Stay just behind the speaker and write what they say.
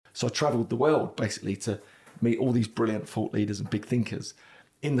So I travelled the world basically to meet all these brilliant thought leaders and big thinkers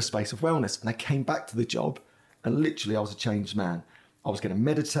in the space of wellness. And I came back to the job and literally I was a changed man. I was going to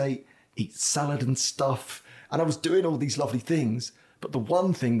meditate, eat salad and stuff. And I was doing all these lovely things. But the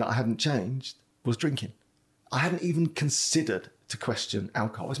one thing that I hadn't changed was drinking. I hadn't even considered to question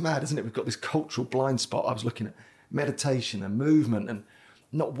alcohol. It's mad, isn't it? We've got this cultural blind spot. I was looking at meditation and movement, and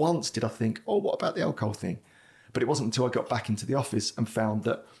not once did I think, oh, what about the alcohol thing? But it wasn't until I got back into the office and found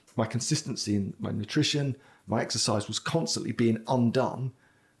that my consistency in my nutrition, my exercise was constantly being undone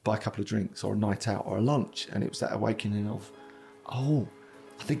by a couple of drinks or a night out or a lunch. And it was that awakening of, oh,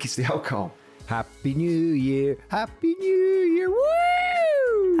 I think it's the alcohol. Happy New Year. Happy New Year.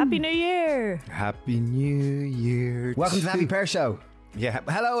 Woo! Happy New Year. Happy New Year. Welcome to the Happy Pear Show. Yeah,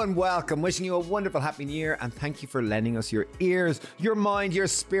 hello and welcome. Wishing you a wonderful Happy New Year, and thank you for lending us your ears, your mind, your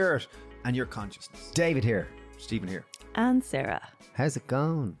spirit, and your consciousness. David here. Stephen here. And Sarah. How's it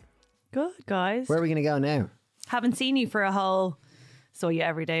going? Good, guys. Where are we going to go now? Haven't seen you for a whole... Saw you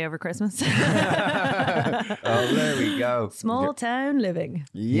every day over Christmas. Oh, there we go. Small town living.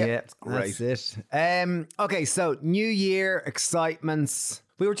 Yep, yeah, great. That's it. Okay, so New Year, excitements.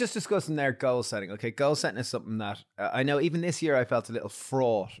 We were just discussing their goal setting. Okay, goal setting is something that I know even this year I felt a little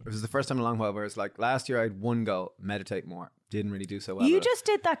fraught. It was the first time in a long while where it's like last year I had one goal, meditate more. Didn't really do so well. You just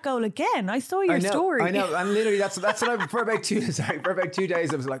did that goal again. I saw your story. I know. And literally that's what I, for about 2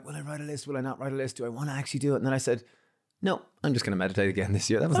 days I was like, will I write a list? Will I not write a list? Do I want to actually do it? And then I said, no, I'm just going to meditate again this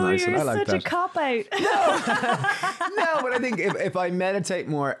year. That was nice. You're I like such that. a cop-out. No, but I think if I meditate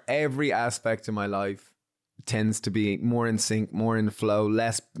more, every aspect of my life tends to be more in sync, more in flow,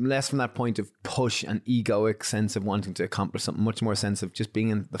 less from that point of push and egoic sense of wanting to accomplish something, much more sense of just being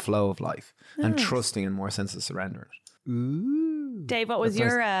in the flow of life and trusting and more sense of surrender. Ooh. Dave, what was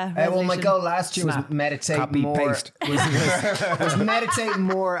your well, my goal last year was meditate more. Was meditate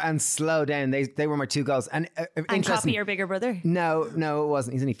more and slow down. They were my two goals. And copy your bigger brother? No, it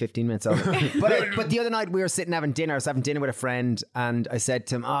wasn't. He's only 15 minutes older. but the other night we were sitting having dinner. I was having dinner with a friend, and I said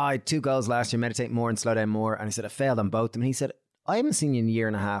to him, I had 2 goals last year: meditate more and slow down more. And I said I failed on both of them. And he said, I haven't seen you in a year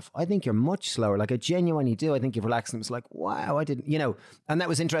and a half. I think you're much slower. Like I genuinely do. I think you've relaxed. And it was like, wow, I didn't, and that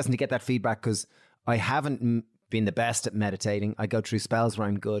was interesting to get that feedback because I haven't been the best at meditating. I go through spells where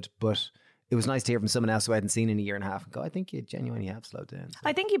I'm good, but it was nice to hear from someone else who I hadn't seen in a year and a half and go, I think you genuinely have slowed down. So.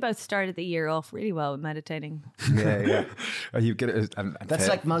 I think you both started the year off really well with meditating. Yeah. Are you good at That's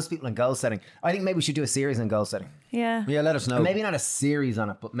like most people in goal setting. I think maybe we should do a series on goal setting. Yeah, let us know. Maybe not a series on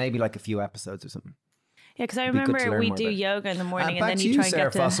it, but maybe like a few episodes or something. Yeah, because I remember we do yoga in the morning and then you try and Sarah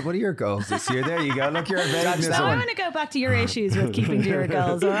get to... Foster, what are your goals this year? There you go. Look, you're evading this So one. I'm going to go back to your issues with keeping to your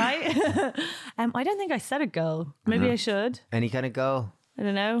goals, all right? I don't think I set a goal. Maybe I should. Any kind of goal? I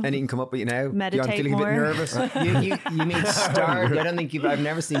don't know. And you can come up with now. Meditate I'm feeling more. a bit nervous. you mean start? I don't think I've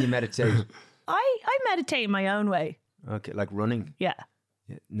never seen you meditate. I meditate in my own way. Okay, like running. Yeah.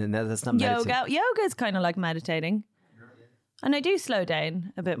 No, that's not meditating. Yoga is kind of like meditating. And I do slow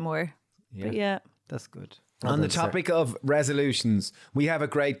down a bit more. Yeah. But yeah. That's good. On the topic of resolutions, we have a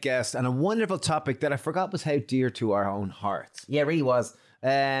great guest and a wonderful topic that I forgot was how dear to our own hearts. Yeah, it really was.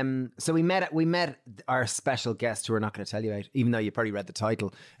 So we met our special guest, who we're not going to tell you about, even though you probably read the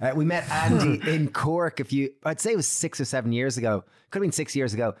title. We met Andy in Cork I'd say it was 6 or 7 years ago. Could have been 6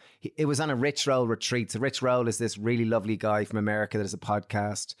 years ago. It was on a Rich Roll retreat. So Rich Roll is this really lovely guy from America that has a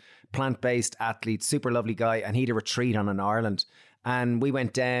podcast, plant-based athlete, super lovely guy. And he had a retreat on in Ireland. And we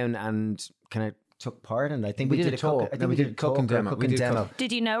went down and kind of took part, and I think we did a talk. I think we did a cooking demo.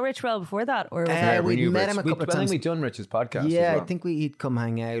 Did you know Rich Roll before that, or was we met him a couple of times? I think we'd done Rich's podcast. Yeah, as well. I think he'd come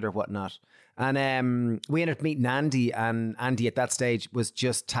hang out or whatnot. And we ended up meeting Andy, and Andy at that stage was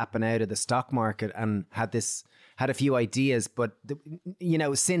just tapping out of the stock market and had a few ideas, but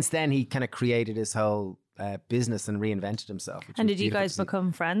since then he kind of created his whole business and reinvented himself. And did you guys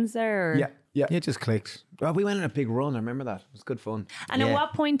become friends there? Or? Yeah, it just clicked. Well, we went on a big run. I remember that. It was good fun. And at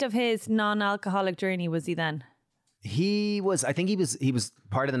what point of his non-alcoholic journey was he then? He was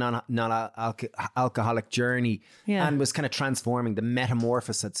part of the non-alcoholic journey and was kind of transforming. The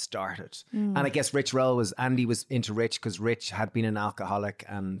metamorphosis had started. And I guess Andy was into Rich because Rich had been an alcoholic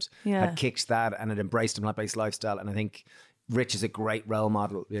and had kicked that and had embraced a plant-based lifestyle. And I think Rich is a great role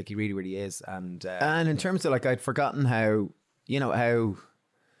model. Like he really, really is. And in terms of I'd forgotten how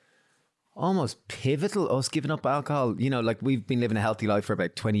almost pivotal us giving up alcohol. We've been living a healthy life for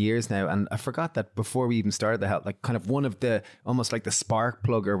about 20 years now. And I forgot that before we even started the health, kind of one of the, almost like the spark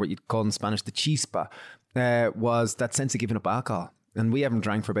plug, or what you'd call in Spanish, the chispa, was that sense of giving up alcohol. And we haven't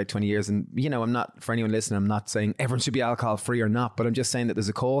drank for about 20 years. And, you know, I'm not, for anyone listening, I'm not saying everyone should be alcohol free or not, but I'm just saying that there's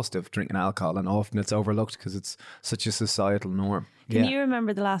a cost of drinking alcohol, and often it's overlooked because it's such a societal norm. Can you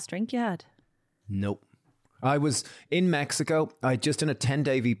remember the last drink you had? Nope. I was in Mexico. I just done a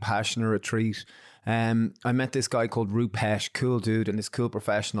 10-day Vipassana retreat. I met this guy called Rupesh, cool dude, and this cool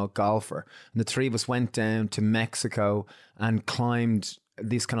professional golfer. And the three of us went down to Mexico and climbed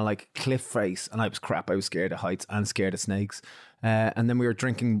this kind of like cliff face. And I was crap. I was scared of heights and scared of snakes. And then they were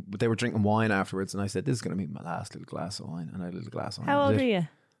drinking wine afterwards. And I said, this is going to be my last little glass of wine. And I had a little glass of wine. How old are you?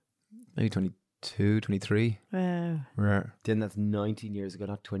 Maybe 22, 23. Wow. Right. Then that's 19 years ago,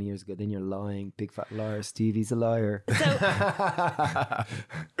 not 20 years ago. Then you're lying. Big fat liar. Stevie's a liar.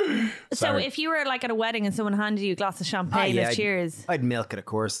 So if you were like at a wedding and someone handed you a glass of champagne as cheers. I'd milk it, of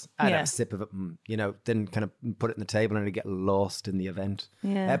course. I'd have a sip of it, and, you know, then kind of put it on the table and I'd get lost in the event.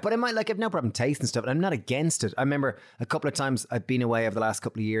 Yeah. But I might have no problem tasting stuff, and I'm not against it. I remember a couple of times I've been away over the last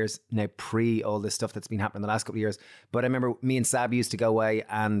couple of years, now pre all this stuff that's been happening the last couple of years. But I remember me and Sab used to go away,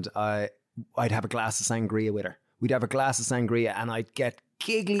 and I'd have a glass of sangria with her. We'd have a glass of sangria and I'd get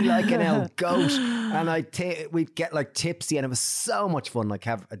giggly like an old goat, and we'd get like tipsy, and it was so much fun. Like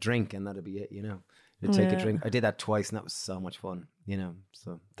have a drink and that'd be it, you know. You'd take a drink. I did that twice and that was so much fun, you know.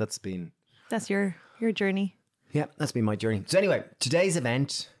 So that's your journey. Yeah, that's been my journey. So anyway, today's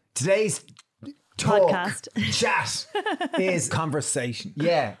Podcast chat is conversation.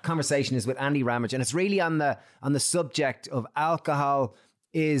 Yeah, conversation is with Andy Ramage, and it's really on the subject of alcohol.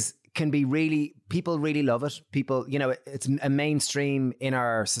 People really love it. People, you know, it's a mainstream in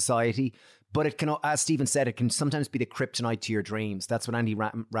our society, but it can, as Stephen said, it can sometimes be the kryptonite to your dreams. That's what Andy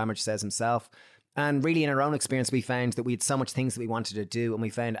Ramage says himself. And really in our own experience, we found that we had so much things that we wanted to do, and we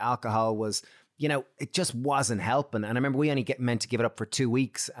found alcohol was, you know, it just wasn't helping. And I remember we only meant to give it up for 2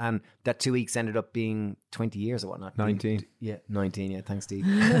 weeks, and that 2 weeks ended up being 20 years or whatnot. 19. Yeah, 19. Yeah, thanks, Steve.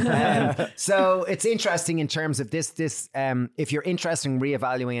 So it's interesting in terms of this. If you're interested in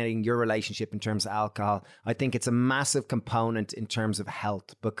reevaluating your relationship in terms of alcohol, I think it's a massive component in terms of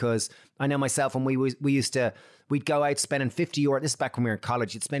health, because I know myself, when we'd go out spending €50. This is back when we were in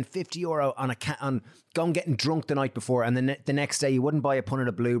college. You'd spend €50 on going getting drunk the night before, and then the next day you wouldn't buy a punnet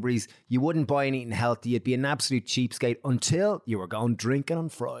of blueberries. You wouldn't buy anything healthy. You'd be an absolute cheapskate until you were going drinking on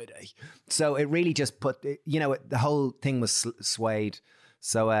Friday. So it really just the whole thing was swayed.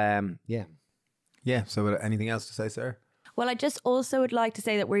 So yeah. So anything else to say, sir? Well, I just also would like to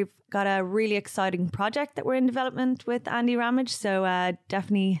say that we've got a really exciting project that we're in development with Andy Ramage. So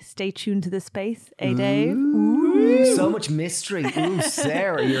definitely stay tuned to this space. Hey, Dave. Ooh. So much mystery. Ooh,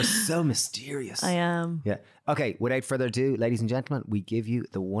 Sarah, you're so mysterious. I am. Yeah. Okay, without further ado, ladies and gentlemen, we give you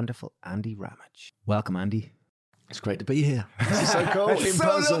the wonderful Andy Ramage. Welcome, Andy. It's great to be here. This is so cool. It's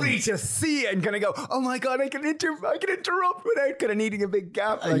so lovely to see it and kind of go, oh my God, I can interrupt without kind of needing a big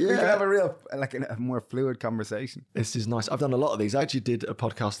gap. Like we can have a real, like a more fluid conversation. This is nice. I've done a lot of these. I actually did a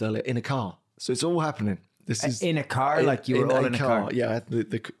podcast earlier in a car. So it's all happening. This is in a car, like you were all in a car. Yeah, I had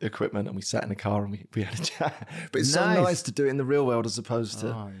the equipment, and we sat in a car and we had a chat. But it's so nice to do it in the real world as opposed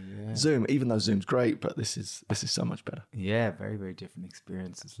to Zoom. Even though Zoom's great, but this is so much better. Yeah, very, very different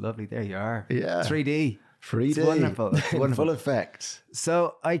experience. It's lovely. There you are. Yeah, 3D. It's wonderful. It's wonderful. Full effect.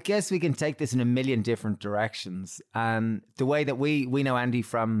 So I guess we can take this in a million different directions. And the way that we know Andy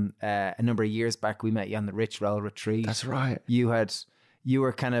from a number of years back, we met you on the Rich Roll retreat. That's right. You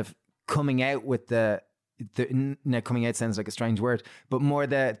were kind of coming out with now coming out sounds like a strange word, but more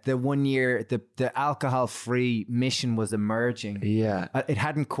the 1 year, the alcohol free mission was emerging. Yeah. It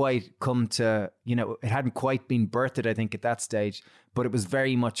hadn't quite come to, it hadn't quite been birthed, I think, at that stage, but it was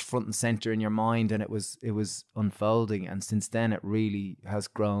very much front and center in your mind, and it was unfolding. And since then it really has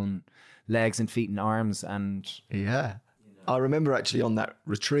grown legs and feet and arms. And yeah, I remember actually on that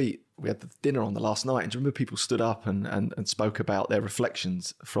retreat, we had the dinner on the last night, and I remember people stood up and spoke about their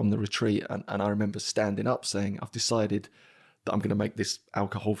reflections from the retreat. And I remember standing up saying, I've decided that I'm going to make this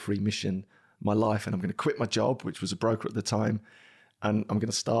alcohol-free mission my life, and I'm going to quit my job, which was a broker at the time, and I'm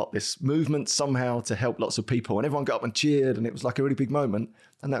going to start this movement somehow to help lots of people. And everyone got up and cheered, and it was like a really big moment.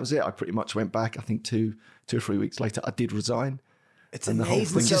 And that was it. I pretty much went back, I think 2 or 3 weeks later, I did resign. It's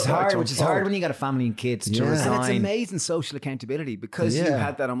amazing, which is hard when you got a family and kids to resign. And it's amazing social accountability, because you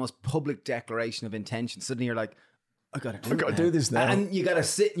had that almost public declaration of intention. Suddenly you're like, I got to do this now. And you got to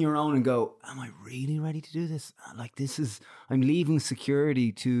sit in your own and go, am I really ready to do this? Like, I'm leaving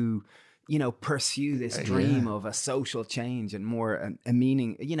security to, pursue this dream of a social change and more a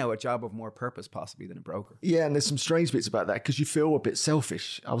meaning, a job of more purpose possibly than a broker. Yeah, and there's some strange bits about that, because you feel a bit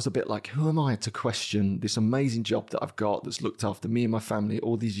selfish. I was a bit like, who am I to question this amazing job that I've got that's looked after me and my family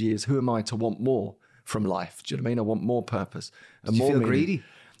all these years? Who am I to want more from life. Do you know what I mean? I want more purpose. And Did you more feel meaning. greedy?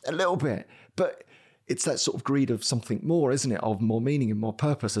 A little bit. But it's that sort of greed of something more, isn't it? Of more meaning and more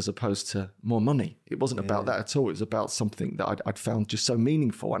purpose as opposed to more money. It wasn't about that at all. It was about something that I'd found just so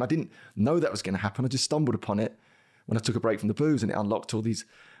meaningful. And I didn't know that was going to happen. I just stumbled upon it when I took a break from the booze, and it unlocked all these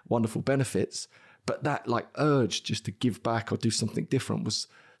wonderful benefits. But that like urge just to give back or do something different was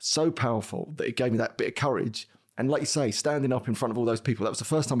so powerful that it gave me that bit of courage. And like you say, standing up in front of all those people, that was the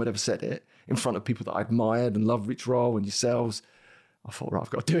first time I'd ever said it, in front of people that I admired and loved, Rich Roll and yourselves. I thought, right, I've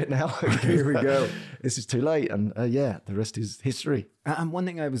got to do it now. Here we go. This is too late. And the rest is history. And one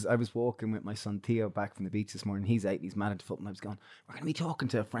thing, I was walking with my son Theo back from the beach this morning. He's 8 and he's mad into football. And I was going, we're going to be talking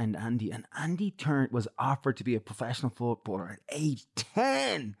to a friend, Andy. And Andy was offered to be a professional footballer at age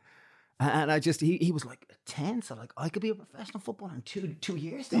 10. And I just, he was like 10, so like I could be a professional footballer in two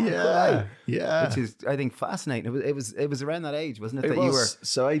years. Yeah. Which is, I think, fascinating. It was around that age, wasn't it? It that was. You were.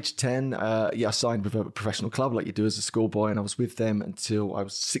 So age 10, I signed with a professional club like you do as a schoolboy, and I was with them until I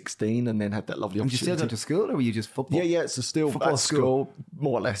was 16, and then had that lovely Did you opportunity. still go to school, or were you just football? Yeah, it's still Football at school,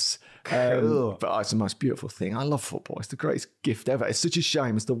 more or less. Cool. But it's the most beautiful thing. I love football. It's the greatest gift ever. It's such a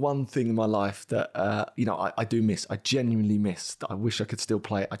shame. It's the one thing in my life that, I do miss. I genuinely miss, that I wish I could still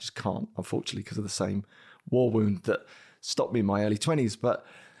play it. I just can't, unfortunately, because of the same war wound that stopped me in my early 20s. But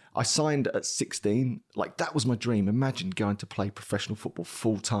I signed at 16. Like, that was my dream. Imagine going to play professional football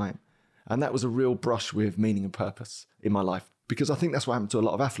full time. And that was a real brush with meaning and purpose in my life, because I think that's what happened to a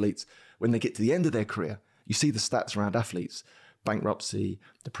lot of athletes when they get to the end of their career. You see the stats around athletes: bankruptcy,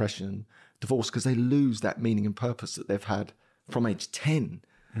 depression, divorce, because they lose that meaning and purpose that they've had from age 10.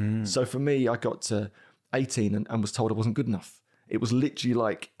 So for me, I got to 18 and was told I wasn't good enough. It was literally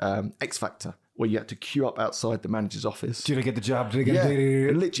like X Factor, where you had to queue up outside the manager's office. Did I get the job?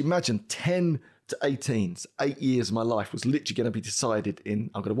 And literally imagine 10 to 18, 8 years of my life was literally going to be decided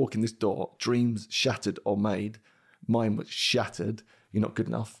in, I'm going to walk in this door, dreams shattered or made. Mine was shattered. You're not good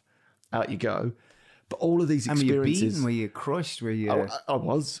enough. Out you go. But all of these experiences. Were you beaten? Were you crushed? Were you? I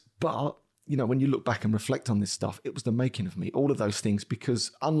was. But, when you look back and reflect on this stuff, it was the making of me, all of those things,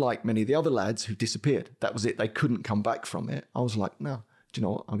 because unlike many of the other lads who disappeared, that was it. They couldn't come back from it. I was like, no, do you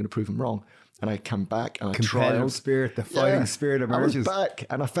know what? I'm going to prove them wrong. And I come back and I trialed. Spirit, the fighting spirit emerges. I was back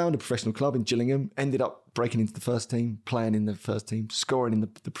and I found a professional club in Gillingham, ended up breaking into the first team, playing in the first team, scoring in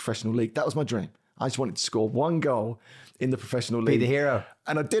the professional league. That was my dream. I just wanted to score one goal in the professional league. Be the hero.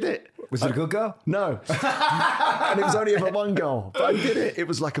 And I did it. Was it a good goal? No. And it was only ever one goal. But I did it. It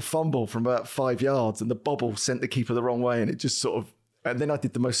was like a fumble from about 5 yards, and the bobble sent the keeper the wrong way, and it just sort of... And then I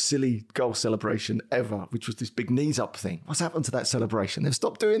did the most silly goal celebration ever, which was this big knees up thing. What's happened to that celebration? They've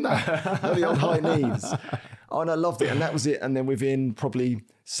stopped doing that. The old high knees. Oh, and I loved it. And that was it. And then within probably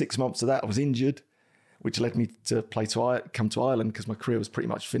 6 months of that, I was injured, which led me to come to Ireland, because my career was pretty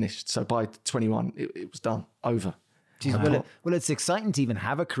much finished. So by 21, it was done, over. Jeez, well, it's exciting to even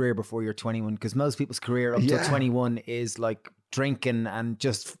have a career before you're 21, because most people's career up to 21 is like drinking and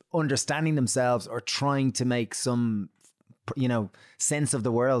just understanding themselves or trying to make some, sense of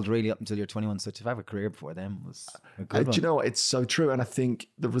the world really up until you're 21. So to have a career before them was a good one. Do you know what? It's so true. And I think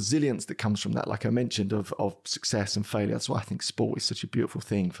the resilience that comes from that, like I mentioned, of success and failure, that's why I think sport is such a beautiful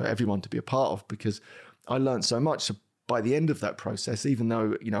thing for everyone to be a part of, because I learned so much. So by the end of that process, even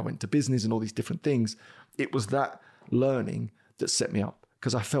though, I went to business and all these different things, it was that learning that set me up,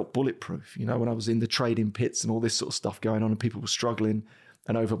 because I felt bulletproof. When I was in the trading pits and all this sort of stuff going on and people were struggling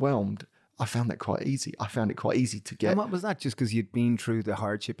and overwhelmed, I found that quite easy. I found it quite easy to get. And what was that? Just because you'd been through the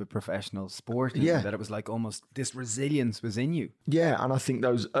hardship of professional sport? Yeah. That it was like almost this resilience was in you. Yeah. And I think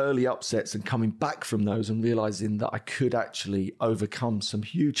those early upsets and coming back from those and realizing that I could actually overcome some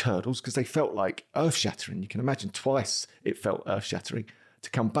huge hurdles, because they felt like earth shattering. You can imagine twice it felt earth shattering. To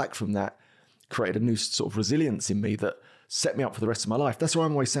come back from that created a new sort of resilience in me that set me up for the rest of my life. That's why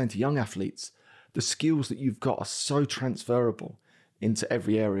I'm always saying to young athletes, the skills that you've got are so transferable into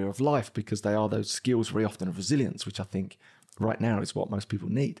every area of life, because they are those skills very often of resilience, which I think right now is what most people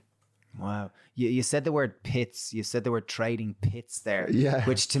need. Wow. You said the word pits. You said the word trading pits there. Yeah.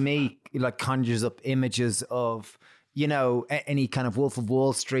 Which to me like conjures up images of, any kind of Wolf of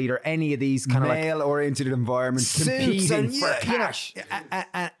Wall Street or any of these kind of male-oriented environments competing for cash.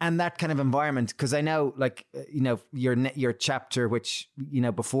 And that kind of environment. Because I know, your chapter, which,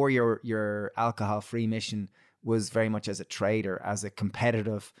 before your alcohol-free mission was very much as a trader, as a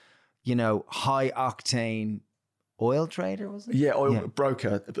competitive, high-octane oil trader, was it? Yeah,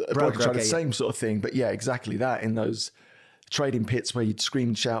 broker trader, same sort of thing. But yeah, exactly that, in those trading pits where you'd scream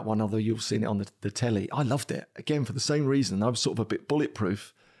and shout one another. You've seen it on the telly. I loved it. Again, for the same reason. I was sort of a bit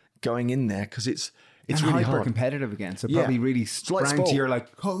bulletproof going in there, because it's It's really hyper hard. competitive again. So probably really sprang to your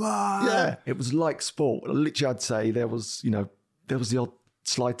like, come on. Yeah, it was like sport. Literally, I'd say there was the odd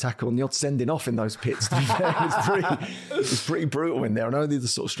slide tackle and the odd sending off in those pits. To be fair, it was pretty brutal in there. And only the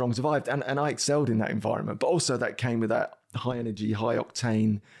sort of strong survived. And I excelled in that environment. But also that came with that high energy, high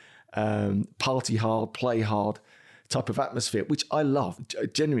octane, party hard, play hard type of atmosphere, which I love.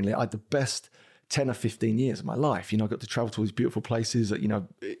 Genuinely, I had the best 10 or 15 years of my life. I got to travel to all these beautiful places that,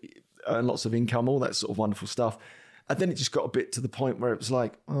 earn lots of income, all that sort of wonderful stuff. And then it just got a bit to the point where it was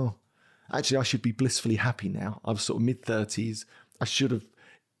like, oh, actually, I should be blissfully happy now. I was sort of mid-30s. I should have,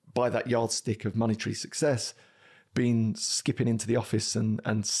 by that yardstick of monetary success, been skipping into the office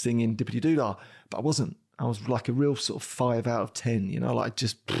and singing Dippity-Doo-Dah. But I wasn't. I was like a real sort of 5 out of 10, like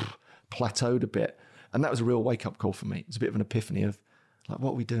just plateaued a bit. And that was a real wake-up call for me. It was a bit of an epiphany of, like,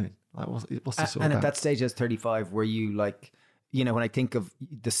 what are we doing? Like, what's this all and about? at that stage, as 35, were you like, when I think of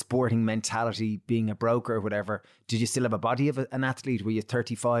the sporting mentality, being a broker or whatever, did you still have a body of an athlete? Were you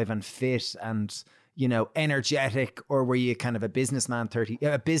 35 and fit and, energetic, or were you kind of a businessman,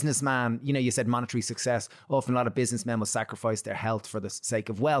 you said monetary success. Often a lot of businessmen will sacrifice their health for the sake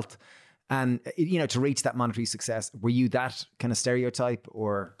of wealth. And, to reach that monetary success, were you that kind of stereotype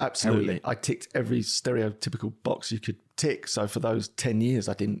or? Absolutely. I ticked every stereotypical box you could tick. So for those 10 years,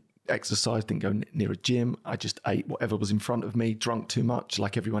 I didn't exercise, didn't go near a gym. I just ate whatever was in front of me, drunk too much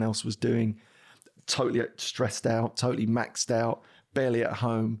like everyone else was doing, totally stressed out, totally maxed out, barely at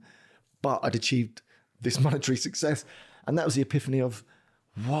home. But I'd achieved this monetary success. And that was the epiphany of,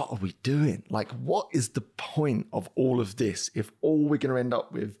 what are we doing? Like, what is the point of all of this if all we're going to end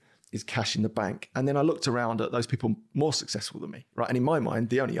up with is cash in the bank? And then I looked around at those people more successful than me, right? And in my mind,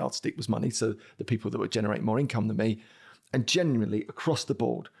 the only yardstick was money. So the people that would generate more income than me, and genuinely across the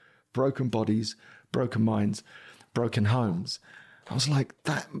board, broken bodies, broken minds, broken homes. I was like,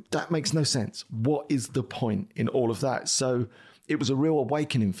 that makes no sense. What is the point in all of that? So it was a real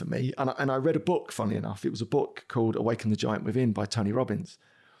awakening for me. And I read a book, funnily enough. It was a book called Awaken the Giant Within by Tony Robbins.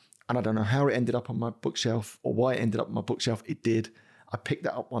 And I don't know how it ended up on my bookshelf or why it ended up on my bookshelf. It did. I picked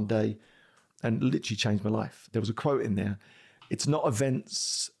that up one day and literally changed my life. There was a quote in there. It's not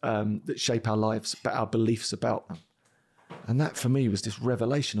events that shape our lives, but our beliefs about them. And that for me was this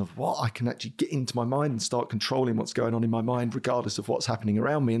revelation of what I can actually get into my mind and start controlling what's going on in my mind, regardless of what's happening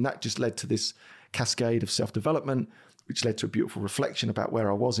around me. And that just led to this cascade of self-development, which led to a beautiful reflection about where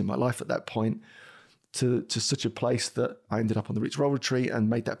I was in my life at that point, to such a place that I ended up on the Rich Roll Retreat and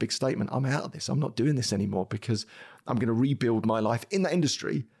made that big statement. I'm out of this. I'm not doing this anymore because I'm going to rebuild my life in that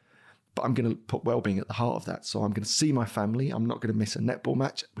industry, but I'm going to put well-being at the heart of that. So I'm going to see my family. I'm not going to miss a netball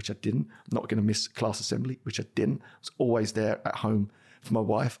match, which I didn't. I'm not going to miss class assembly, which I didn't. I was always there at home for my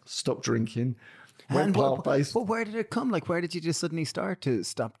wife. Stopped drinking. Went plant-based. But where did it come? Like, where did you just suddenly start to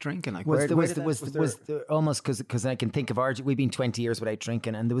stop drinking? Like, was almost because I can think of we've been 20 years without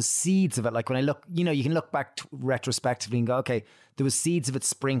drinking, and there was seeds of it. Like when I look, you can look back retrospectively and go, okay, there was seeds of it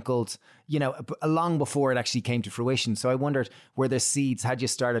sprinkled, long before it actually came to fruition. So I wondered, were there seeds? Had you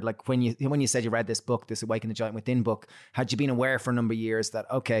started, like when you said you read this book, this Awaken the Giant Within book, had you been aware for a number of years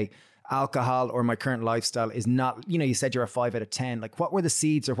that, okay, alcohol or my current lifestyle is not, you said you're a 5 out of 10. Like, what were the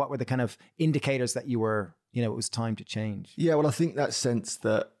seeds or what were the kind of indicators that you were, it was time to change? Yeah, well, I think that sense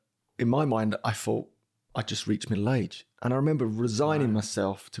that in my mind, I thought I just reached middle age. And I remember resigning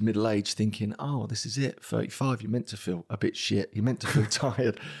myself to middle age thinking, oh, this is it. 35, you're meant to feel a bit shit. You're meant to feel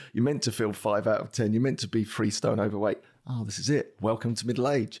tired. You're meant to feel 5 out of 10. You're meant to be 3 stone overweight. Oh, this is it. Welcome to middle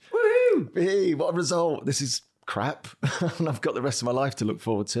age. Woohoo! Hey, what a result. This is crap. And I've got the rest of my life to look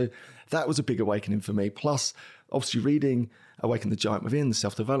forward to. That was a big awakening for me. Plus, obviously reading Awaken the Giant Within, the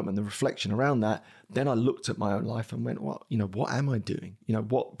self-development, the reflection around that, then I looked at my own life and went, what am I doing?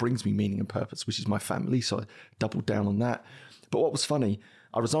 What brings me meaning and purpose, which is my family. So I doubled down on that. But what was funny,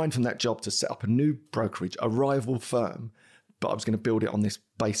 I resigned from that job to set up a new brokerage, a rival firm, but I was going to build it on this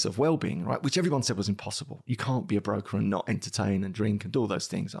base of well-being, right? Which everyone said was impossible. You can't be a broker and not entertain and drink and do all those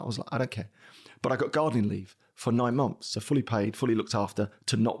things. I was like, I don't care. But I got gardening leave for 9 months. So fully paid, fully looked after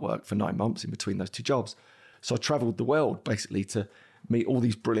to not work for 9 months in between those 2 jobs. So I traveled the world basically to meet all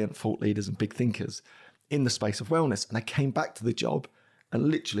these brilliant thought leaders and big thinkers in the space of wellness. And I came back to the job and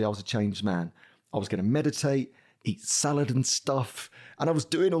literally I was a changed man. I was going to meditate, eat salad and stuff. And I was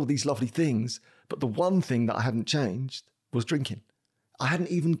doing all these lovely things. But the one thing that I hadn't changed was drinking. I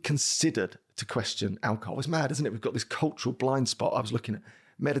hadn't even considered to question alcohol. It's mad, isn't it? We've got this cultural blind spot. I was looking at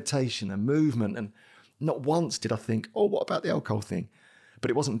meditation and movement, and not once did I think, oh, what about the alcohol thing? But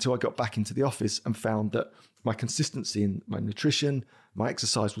it wasn't until I got back into the office and found that my consistency in my nutrition, my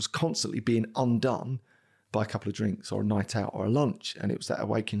exercise was constantly being undone by a couple of drinks or a night out or a lunch. And it was that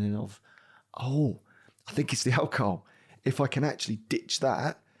awakening of, oh, I think it's the alcohol. If I can actually ditch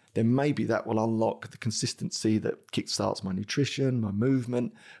that, then maybe that will unlock the consistency that kickstarts my nutrition, my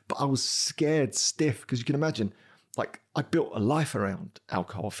movement. But I was scared stiff because you can imagine, like, I built a life around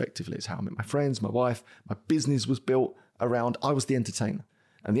alcohol effectively. It's how I met my friends, my wife. My business was built around, I was the entertainer.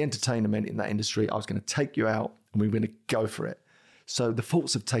 And the entertainer meant in that industry, I was going to take you out and we were going to go for it. So the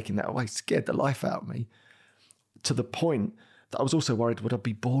thoughts of taking that away scared the life out of me, to the point that I was also worried, would I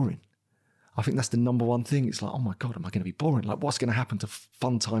be boring? I think that's the number one thing. It's like, oh my God, am I going to be boring? Like, what's going to happen to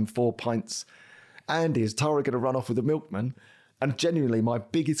Fun Time 4 Pints? Andy, is Tara going to run off with the milkman? And genuinely, my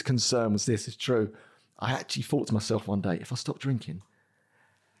biggest concern was this, it's true. I actually thought to myself one day, if I stop drinking,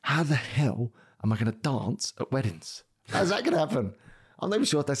 how the hell am I going to dance at weddings? How's that going to happen? I'm not even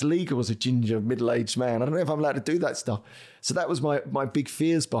sure if that's legal as a ginger middle-aged man. I don't know if I'm allowed to do that stuff. So that was my big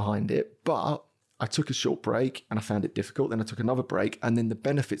fears behind it. But I took a short break and I found it difficult. Then I took another break, and then the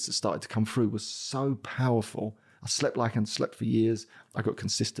benefits that started to come through were so powerful. I slept like I hadn't slept for years. I got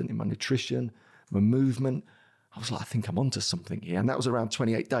consistent in my nutrition, my movement. I was like, I think I'm onto something here. And that was around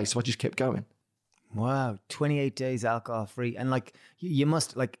 28 days. So I just kept going. Wow. 28 days alcohol free. And like, you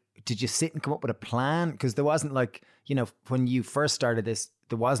must, like, did you sit and come up with a plan? Because there wasn't, like, you know, when you first started this,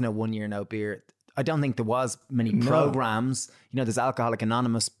 there was no 1 year, no beer. I don't think there was many programs. You know, there's Alcoholic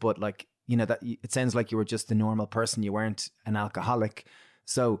Anonymous, but like, you know, that it sounds like you were just a normal person. You weren't an alcoholic.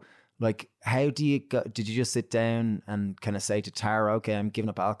 So like, how do you go? Did you just sit down and kind of say to Tara, okay, I'm giving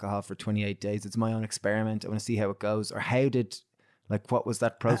up alcohol for 28 days. It's my own experiment. I want to see how it goes. Or how did, like, what was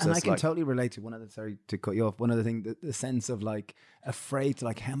that process? And I can like? totally relate to one of the, sorry to cut you off, one of the things, the sense of like afraid to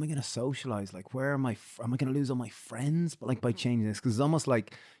like, how am I going to socialize? Like, where am I going to lose all my friends? But like by changing this, because it's almost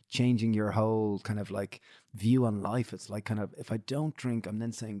like changing your whole kind of like view on life. It's like kind of, if I don't drink, I'm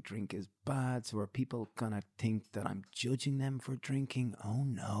then saying drink is bad. So are people going to think that I'm judging them for drinking? Oh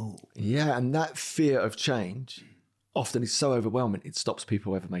no. Yeah. And that fear of change often is so overwhelming, it stops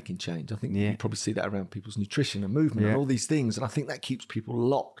people ever making change. I think you probably see that around people's nutrition and movement and all these things. And I think that keeps people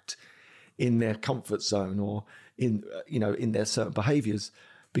locked in their comfort zone or in, in their certain behaviors,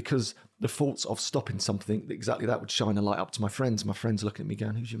 because the thoughts of stopping something exactly that would shine a light up to my friends. My friends looking at me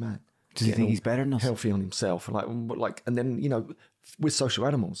going, who's your man? Does he think he's better than us? Healthy on himself. And then, we're social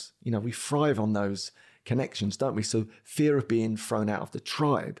animals. We thrive on those connections, don't we? So fear of being thrown out of the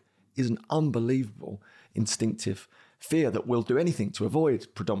tribe is an unbelievable instinctive fear that we'll do anything to avoid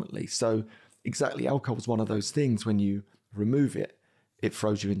predominantly. So exactly, alcohol is one of those things. When you remove it, it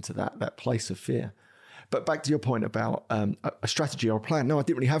throws you into that place of fear. But back to your point about a strategy or a plan. No, I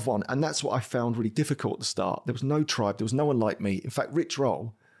didn't really have one. And that's what I found really difficult at the start. There was no tribe. There was no one like me. In fact, Rich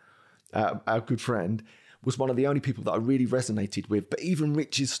Roll, our good friend, was one of the only people that I really resonated with. But even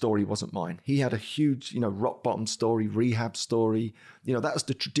Rich's story wasn't mine. He had a huge, rock bottom story, rehab story. That was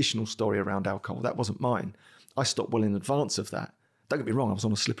the traditional story around alcohol. That wasn't mine. I stopped well in advance of that. Don't get me wrong, I was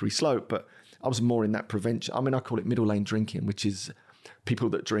on a slippery slope, but I was more in that prevention. I mean, I call it middle lane drinking, which is people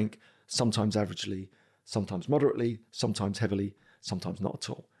that drink sometimes averagely, sometimes moderately, sometimes heavily, sometimes not at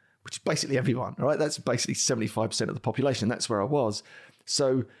all, which is basically everyone, right? That's basically 75% of the population. That's where I was.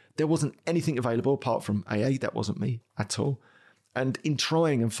 So there wasn't anything available apart from AA. That wasn't me at all. And in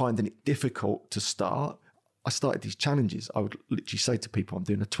trying and finding it difficult to start, I started these challenges. I would literally say to people, I'm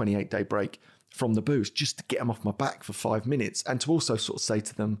doing a 28-day break from the booze just to get them off my back for 5 minutes, and to also sort of say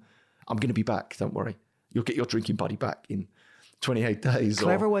to them, I'm going to be back. Don't worry. You'll get your drinking buddy back in 28 days.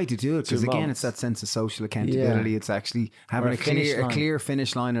 Clever way to do it, because again, it's that sense of social accountability. It's actually having a clear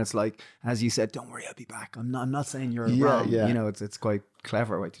finish line. And it's like, as you said, don't worry, I'll be back. I'm not saying you're wrong. Yeah. It's quite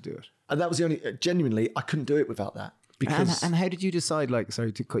clever way to do it. And that was the only, genuinely, I couldn't do it without that. Because and how did you decide, like,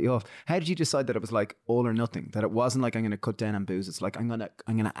 sorry to cut you off, how did you decide that it was like all or nothing, that it wasn't like I'm going to cut down on booze, it's like I'm going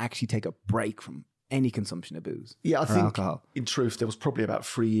to actually take a break from any consumption of booze? Yeah, I think alcohol. In truth, there was probably about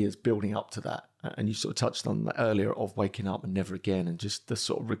 3 years building up to that. And you sort of touched on that earlier, of waking up and never again, and just the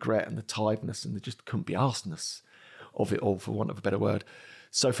sort of regret and the tiredness and the just couldn't be arsedness of it all, for want of a better word.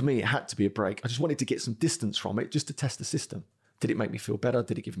 So for me, it had to be a break. I just wanted to get some distance from it, just to test the system. Did it make me feel better?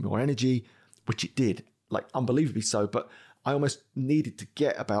 Did it give me more energy? Which it did, like unbelievably so. But I almost needed to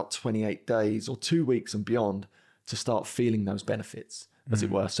get about 28 days or 2 weeks and beyond to start feeling those benefits, as it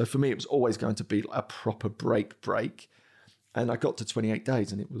were. So for me, it was always going to be a proper break. And I got to 28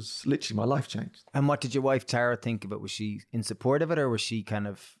 days and it was literally, my life changed. And what did your wife, Tara, think of it? Was she in support of it, or was she kind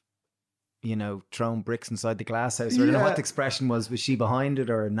of, throwing bricks inside the glass house? I don't know what the expression was. Was she behind it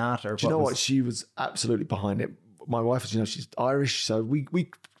or not? Or do you know what? She was absolutely behind it. My wife, as you know, she's Irish. So we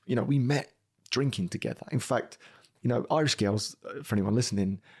met drinking together. In fact, Irish girls, for anyone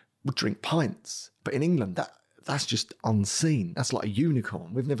listening, would drink pints. But in England, that's just unseen. That's like a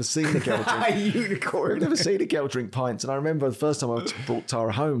unicorn. We've never seen a girl drink. A unicorn. We've never seen a girl drink pints. And I remember the first time I brought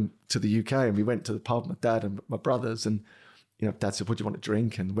Tara home to the UK, and we went to the pub, my dad and my brothers, and Dad said, "What do you want to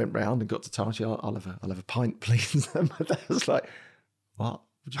drink?" And went round and got to Tara. She said, "I'll have a pint, please." And my dad was like, "What?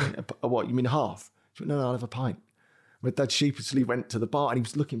 What do you mean? What? You mean half?" She went, "No, I'll have a pint." My dad sheepishly went to the bar, and he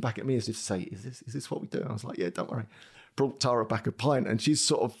was looking back at me as if to say, "Is this what we do?" And I was like, "Yeah, don't worry." Brought Tara back a pint, and she's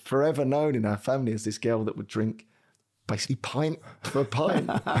sort of forever known in our family as this girl that would drink basically pint for pint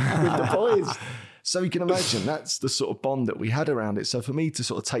with the boys. So you can imagine that's the sort of bond that we had around it. So for me to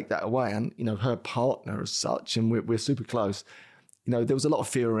sort of take that away, and her partner as such, and we're super close, there was a lot of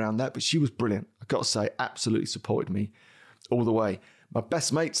fear around that, but she was brilliant. I've got to say, absolutely supported me all the way. My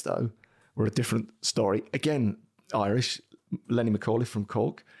best mates, though, were a different story. Again, Irish, Lenny McCauley from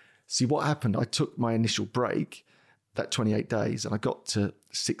Cork. See, what happened, I took my initial break, that 28 days, and I got to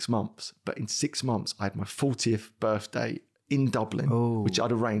 6 months. But in 6 months, I had my 40th birthday in Dublin, which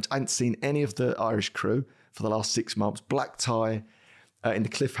I'd arranged. I hadn't seen any of the Irish crew for the last 6 months. Black tie in the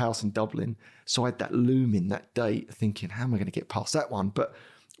Cliff House in Dublin. So I had that looming, that date, thinking, how am I going to get past that one? But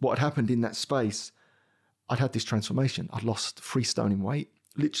what had happened in that space, I'd had this transformation. I'd lost 3 stone in weight,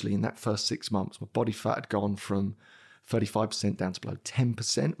 literally in that first 6 months. My body fat had gone from 35% down to below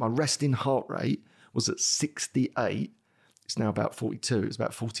 10%. My resting heart rate was at 68. It's now about 42. It was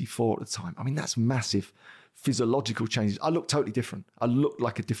about 44 at the time. I mean, that's massive physiological changes. I looked totally different. I looked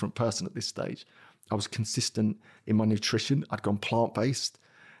like a different person at this stage. I was consistent in my nutrition. I'd gone plant-based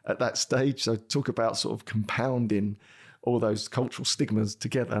at that stage. So talk about sort of compounding all those cultural stigmas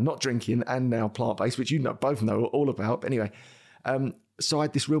together, not drinking and now plant-based, which both know all about. But anyway, so I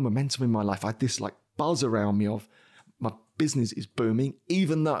had this real momentum in my life. I had this like buzz around me of my business is booming,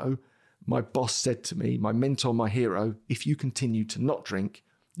 even though my boss said to me, my mentor, my hero, if you continue to not drink,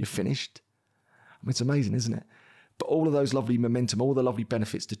 you're finished. I mean, it's amazing, isn't it? But all of those lovely momentum, all the lovely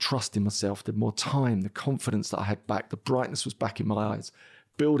benefits, the trust in myself, the more time, the confidence that I had back, the brightness was back in my eyes,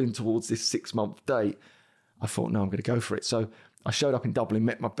 building towards this 6-month date, I thought, no, I'm going to go for it. So I showed up in Dublin,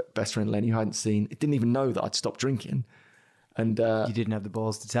 met my best friend Lenny, who I hadn't seen. It didn't even know that I'd stopped drinking. And you didn't have the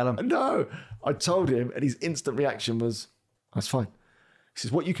balls to tell him? No, I told him, and his instant reaction was, that's fine. He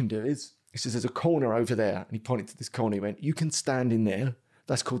says, what you can do is, he says, there's a corner over there. And he pointed to this corner. He went, you can stand in there.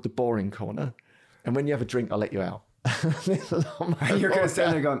 That's called the boring corner. And when you have a drink, I'll let you out. And you're going to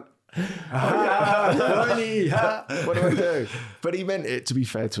stand there going, what do I do? But he meant it, to be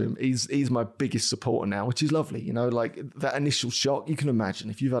fair to him. He's my biggest supporter now, which is lovely. Like that initial shock, you can imagine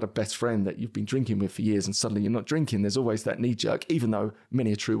if you've had a best friend that you've been drinking with for years and suddenly you're not drinking, there's always that knee jerk, even though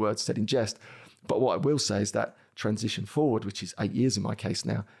many a true word said in jest. But what I will say is that transition forward, which is 8 years in my case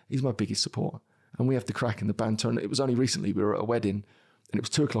now, he's my biggest supporter. And we have the crack and the banter. And it was only recently we were at a wedding and it was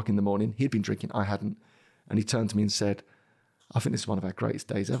 2:00 in the morning. He'd been drinking, I hadn't. And he turned to me and said, I think this is one of our greatest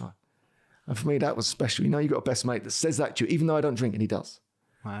days ever. And for me, that was special. You've got a best mate that says that to you, even though I don't drink, and he does.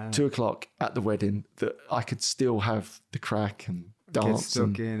 Wow. 2:00 at the wedding, that I could still have the crack and dance. Get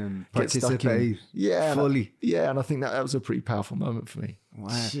stuck in and participate fully. And I think that was a pretty powerful moment for me. Wow.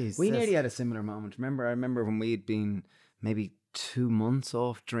 Jeez, we nearly had a similar moment. I remember when we had been maybe 2 months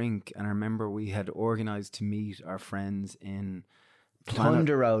off drink, and I remember we had organised to meet our friends in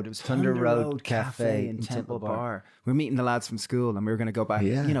Thunder Road. It was Thunder Road Cafe in Temple Bar. We were meeting the lads from school and we were going to go back,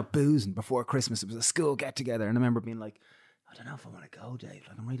 boozing before Christmas. It was a school get together. And I remember being like, I don't know if I want to go, Dave.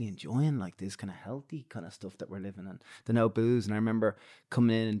 Like, I'm really enjoying like this kind of healthy kind of stuff that we're living in. The no booze. And I remember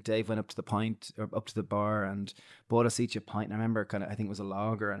coming in and Dave went up to the bar and bought us each a pint. And I remember I think it was a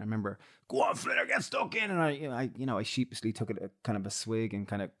lager. And I remember, go on, Flitter, get stuck in. And I sheepishly took it a kind of a swig and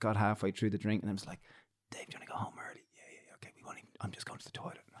kind of got halfway through the drink. And I was like, Dave, do you want to go home early? I'm just going to the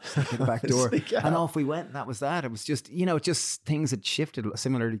toilet. At the back door. And off we went. That was that. It was just, just things had shifted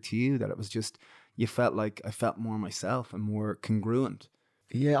similarly to you, that it was just, I felt more myself and more congruent.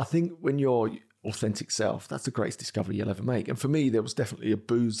 Yeah, I think when you're authentic self, that's the greatest discovery you'll ever make. And for me, there was definitely a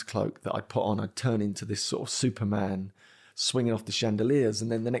booze cloak that I'd put on. I'd turn into this sort of Superman swinging off the chandeliers.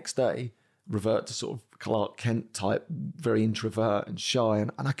 And then the next day, revert to sort of Clark Kent type, very introvert and shy.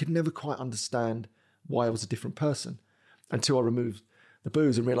 And I could never quite understand why I was a different person, until I removed the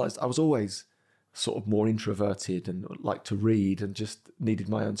booze and realised I was always sort of more introverted and liked to read and just needed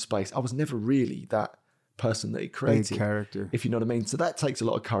my own space. I was never really that person that he created. Big character. If you know what I mean. So that takes a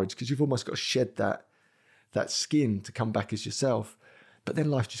lot of courage because you've almost got to shed that skin to come back as yourself. But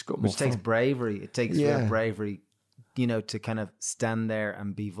then life just got more fun. It takes bravery. It takes real bravery, to kind of stand there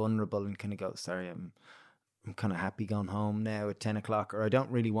and be vulnerable and kind of go, sorry, I'm kind of happy going home now at 10:00, or I don't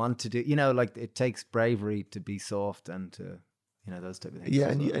really want to do, it takes bravery to be soft and to those type of things. Yeah,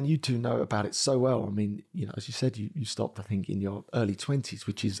 and you two know about it so well. I mean, as you said, you stopped, I think, in your early 20s,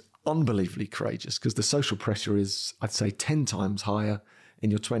 which is unbelievably courageous because the social pressure is, I'd say, 10 times higher in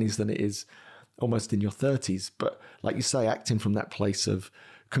your 20s than it is almost in your 30s. But like you say, acting from that place of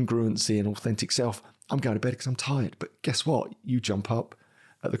congruency and authentic self, I'm going to bed because I'm tired. But guess what? You jump up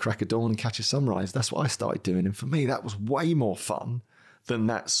at the crack of dawn and catch a sunrise. That's what I started doing. And for me, that was way more fun than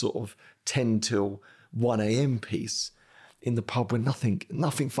that sort of 10 till 1 a.m. piece in the pub where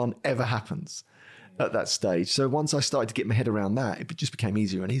nothing fun ever happens at that stage. So once I started to get my head around that, it just became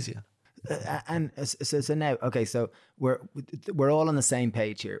easier and easier. And so now, okay, so we're all on the same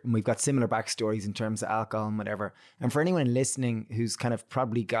page here, and we've got similar backstories in terms of alcohol and whatever. And for anyone listening who's kind of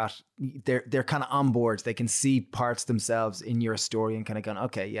probably got, they're kind of on board, they can see parts themselves in your story and kind of going,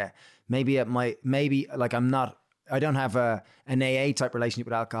 okay, yeah, maybe like I don't have an AA type relationship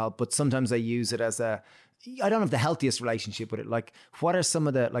with alcohol, but sometimes I use it as I don't have the healthiest relationship with it. Like, what are some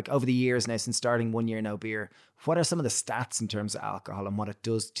of the, like, over the years now since starting 1 year no beer, what are some of the stats in terms of alcohol and what it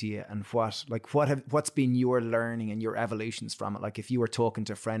does to you, and what's been your learning and your evolutions from it? Like, if you were talking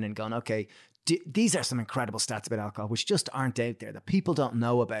to a friend and going, okay, these are some incredible stats about alcohol which just aren't out there that people don't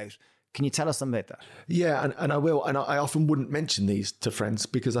know about. Can you tell us something about that? Yeah, and I will. And I often wouldn't mention these to friends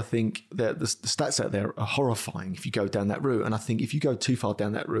because I think that the stats out there are horrifying if you go down that route. And I think if you go too far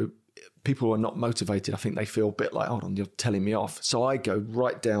down that route, people who are not motivated, I think they feel a bit like, hold on, you're telling me off. So I go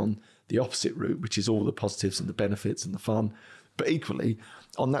right down the opposite route, which is all the positives and the benefits and the fun. But equally,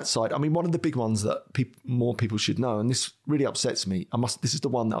 on that side, I mean, one of the big ones that more people should know, and this really upsets me, this is the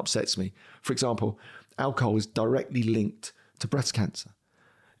one that upsets me. For example, alcohol is directly linked to breast cancer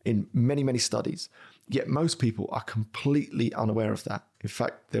in many, many studies. Yet most people are completely unaware of that. In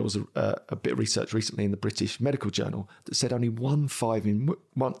fact, there was a bit of research recently in the British Medical Journal that said only one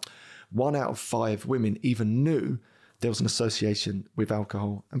out of 5 women even knew there was an association with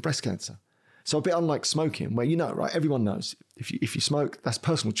alcohol and breast cancer. So a bit unlike smoking, where right, everyone knows if you smoke, that's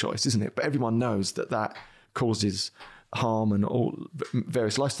personal choice, isn't it? But everyone knows that causes harm and all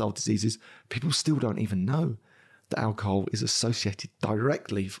various lifestyle diseases. People still don't even know that alcohol is associated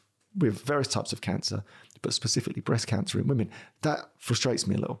directly with various types of cancer, but specifically breast cancer in women. That frustrates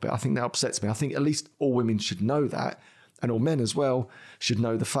me a little bit. I think that upsets me. I think at least all women should know that, and all men as well should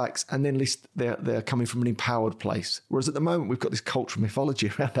know the facts, and then at least they're coming from an empowered place. Whereas at the moment, we've got this cultural mythology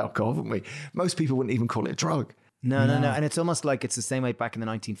around alcohol, haven't we? Most people wouldn't even call it a drug. No. And it's almost like it's the same way back in the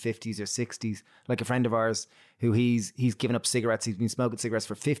 1950s or 60s. Like a friend of ours who he's given up cigarettes. He's been smoking cigarettes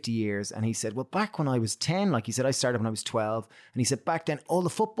for 50 years. And he said, well, back when I was 10, like he said, I started when I was 12. And he said, back then, all the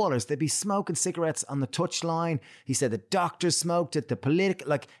footballers, they'd be smoking cigarettes on the touchline. He said the doctors smoked it, the political,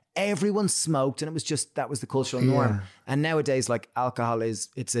 like everyone smoked. And it was just, that was the cultural norm. Yeah. And nowadays, like alcohol it's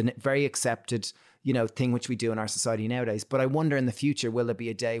a very accepted thing which we do in our society nowadays. But I wonder in the future, will there be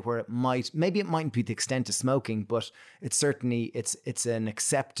a day where maybe it mightn't be the extent of smoking, but it's certainly, it's an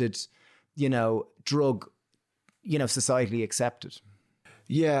accepted, drug, societally accepted.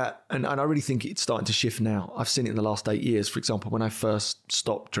 Yeah. And I really think it's starting to shift now. I've seen it in the last 8 years. For example, when I first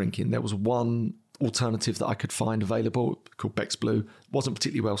stopped drinking, there was one alternative that I could find available called Beck's Blue. It wasn't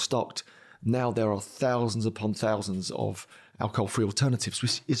particularly well stocked. Now there are thousands upon thousands of alcohol-free alternatives,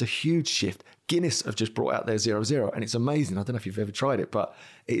 which is a huge shift. Guinness have just brought out their 0.0, and it's amazing. I don't know if you've ever tried it, but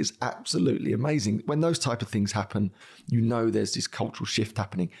it is absolutely amazing. When those type of things happen, there's this cultural shift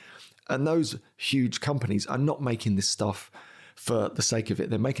happening. And those huge companies are not making this stuff for the sake of it.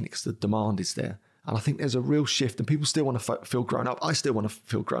 They're making it because the demand is there. And I think there's a real shift, and people still want to feel grown up. I still want to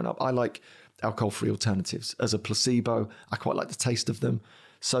feel grown up. I like alcohol-free alternatives. As a placebo, I quite like the taste of them.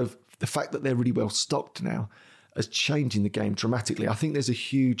 So the fact that they're really well stocked now is changing the game dramatically. I think there's a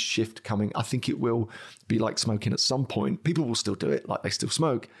huge shift coming. I think it will be like smoking at some point. People will still do it, like they still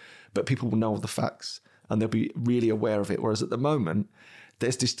smoke, but people will know the facts and they'll be really aware of it. Whereas at the moment,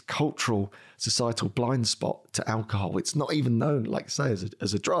 there's this cultural, societal blind spot to alcohol. It's not even known, like I say,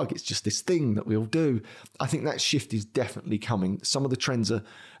 as a drug. It's just this thing that we all do. I think that shift is definitely coming. Some of the trends are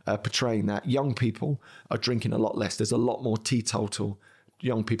portraying that young people are drinking a lot less. There's a lot more teetotal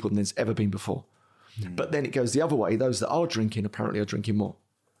young people than there's ever been before. But then it goes the other way. Those that are drinking apparently are drinking more.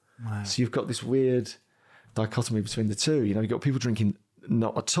 Wow. So you've got this weird dichotomy between the two. You've got people drinking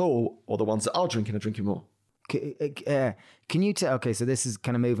not at all, or the ones that are drinking more. Can you tell? Okay, so this is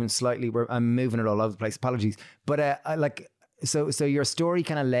kind of moving slightly. I'm moving it all over the place. Apologies, but so your story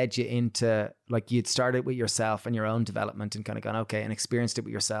kind of led you into, like, you'd started with yourself and your own development and kind of gone, okay, and experienced it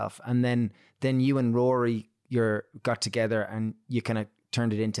with yourself, and then you and Rory got together and you kind of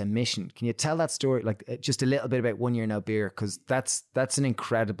turned it into a mission. Can you tell that story, like just a little bit about 1 year no beer? Because that's an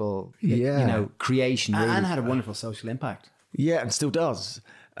incredible creation, really. And had a wonderful social impact. Yeah, and still does.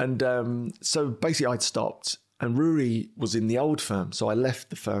 And so basically I'd stopped, and Ruri was in the old firm. So I left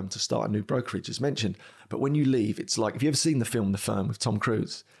the firm to start a new brokerage, as mentioned. But when you leave, it's like, have you ever seen the film The Firm with Tom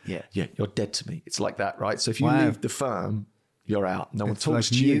Cruise? Yeah. Yeah, you're dead to me. It's like that, right? So if you leave the firm, you're out. No one talks like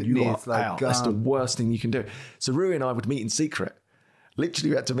to you. mutiny. You are It's like out. gone. That's the worst thing you can do. So Rui and I would meet in secret. Literally,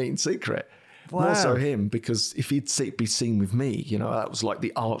 we had to meet in secret. Wow. More so him, because if he'd be seen with me, that was like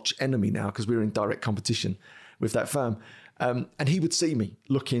the arch enemy now, because we were in direct competition with that firm. And he would see me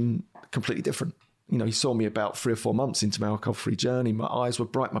looking completely different. He saw me about 3 or 4 months into my alcohol-free journey. My eyes were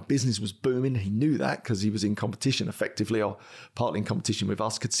bright. My business was booming. He knew that because he was in competition effectively, or partly in competition with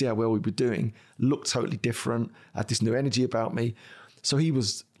us, could see how well we were doing, looked totally different, had this new energy about me. So he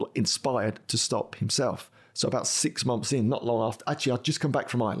was inspired to stop himself. So about 6 months in, not long after, actually, I'd just come back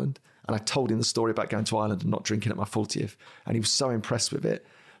from Ireland, and I told him the story about going to Ireland and not drinking at my 40th. And he was so impressed with it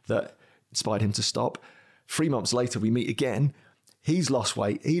that inspired him to stop. 3 months later, we meet again. He's lost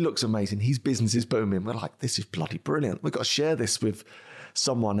weight. He looks amazing. His business is booming. We're like, this is bloody brilliant. We've got to share this with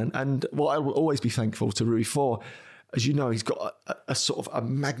someone. And what I will always be thankful to Rui for, as you know, he's got a sort of a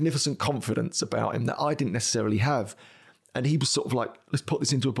magnificent confidence about him that I didn't necessarily have. And he was sort of like, let's put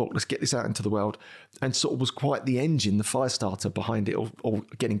this into a book. Let's get this out into the world. And sort of was quite the engine, the fire starter behind it, or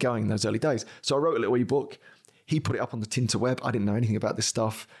getting going in those early days. So I wrote a little ebook. He put it up on the Tinterweb. I didn't know anything about this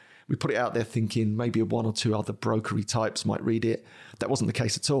stuff. We put it out there thinking maybe 1 or 2 other brokery types might read it. That wasn't the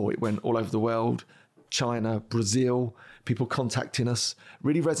case at all. It went all over the world, China, Brazil, people contacting us,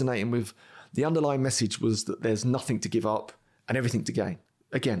 really resonating with the underlying message was that there's nothing to give up and everything to gain.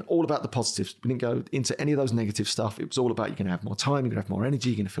 Again, all about the positives. We didn't go into any of those negative stuff. It was all about you're going to have more time, you're going to have more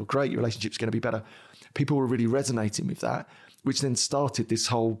energy, you're going to feel great, your relationship's going to be better. People were really resonating with that, which then started this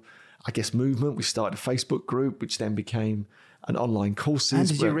whole, movement. We started a Facebook group, which then became an online courses. And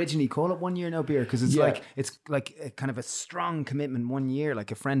did you originally call it 1 year no beer? Because it's like a kind of a strong commitment 1 year. Like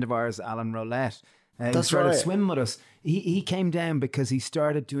a friend of ours, Alan Roulette, who started swimming with us. He came down because he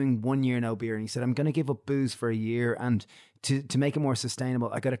started doing 1 year no beer, and he said, I'm going to give up booze for a year, and to make it more sustainable,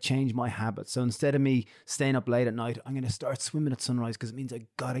 I got to change my habits. So instead of me staying up late at night, I'm going to start swimming at sunrise, because it means I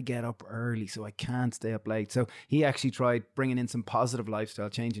got to get up early so I can't stay up late. So he actually tried bringing in some positive lifestyle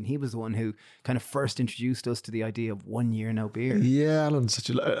change, and he was the one who kind of first introduced us to the idea of 1 year no beer. Yeah, Alan's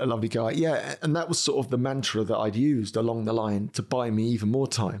such a lovely guy. Yeah, and that was sort of the mantra that I'd used along the line to buy me even more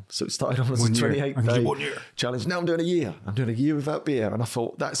time. So it started on as a 28-day challenge. Now I'm doing a year. I'm doing a year without beer. And I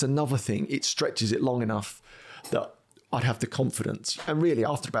thought, that's another thing. It stretches it long enough that I'd have the confidence. And really,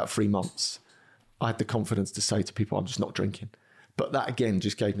 after about 3 months, I had the confidence to say to people, I'm just not drinking. But that, again,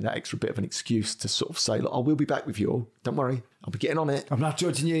 just gave me that extra bit of an excuse to sort of say, look, I will be back with you all. Don't worry. I'll be getting on it. I'm not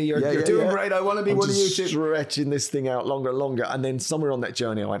judging you. You're doing great. I want to be one of you too. Stretching this thing out longer and longer. And then somewhere on that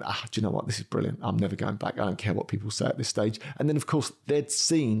journey, I went, do you know what? This is brilliant. I'm never going back. I don't care what people say at this stage. And then, of course, they'd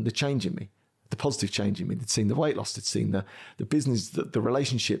seen the change in me. The positive change in me. They'd seen the weight loss. They'd seen the business, the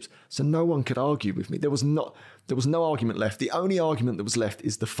relationships. So no one could argue with me. There was no argument left. The only argument that was left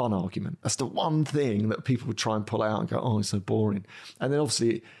is the fun argument. That's the one thing that people would try and pull out and go, oh, it's so boring. And then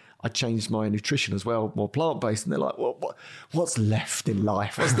obviously I changed my nutrition as well, more plant-based. And they're like, well, what's left in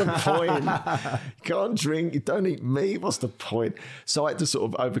life? What's the point? You can't drink, you don't eat meat. What's the point? So I had to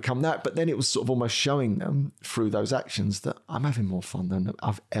sort of overcome that. But then it was sort of almost showing them through those actions that I'm having more fun than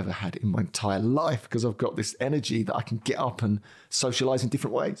I've ever had in my entire life, because I've got this energy that I can get up and socialize in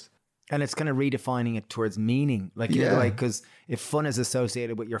different ways. And it's kind of redefining it towards meaning. Like, you know, like, because if fun is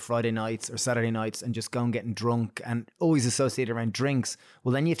associated with your Friday nights or Saturday nights and just going getting drunk and always associated around drinks,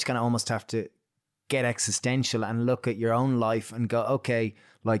 well, then you have to kind of almost have to get existential and look at your own life and go, okay,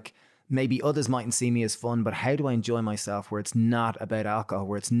 like maybe others mightn't see me as fun, but how do I enjoy myself where it's not about alcohol,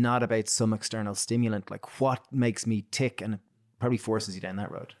 where it's not about some external stimulant? Like, what makes me tick? And it probably forces you down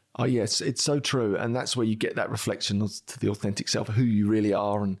that road. Oh, yes, it's so true. And that's where you get that reflection to the authentic self, who you really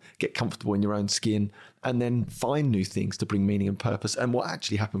are, and get comfortable in your own skin, and then find new things to bring meaning and purpose. And what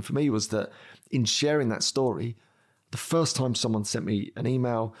actually happened for me was that in sharing that story, the first time someone sent me an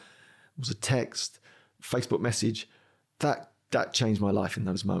email, it was a text, Facebook message, that changed my life in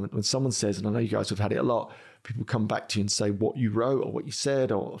those moments. When someone says, and I know you guys have had it a lot, people come back to you and say what you wrote or what you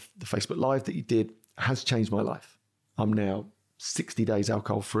said or the Facebook Live that you did has changed my life. I'm now 60 days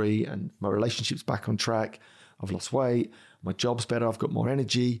alcohol free and my relationship's back on track. I've lost weight. My job's better. I've got more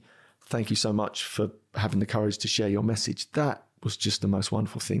energy. Thank you so much for having the courage to share your message. That was just the most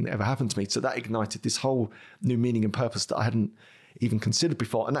wonderful thing that ever happened to me. So that ignited this whole new meaning and purpose that I hadn't even considered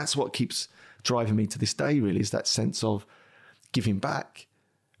before. And that's what keeps driving me to this day, really, is that sense of giving back.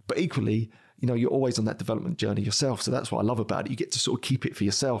 But equally, you're always on that development journey yourself. So that's what I love about it. You get to sort of keep it for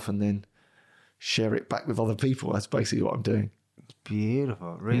yourself and then share it back with other people. That's basically what I'm doing. It's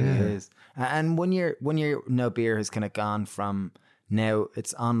beautiful. It really is. And when you're No Beer has kind of gone from now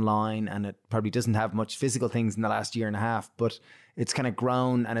it's online and it probably doesn't have much physical things in the last year and a half, but it's kind of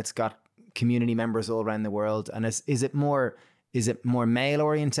grown and it's got community members all around the world. And is it more male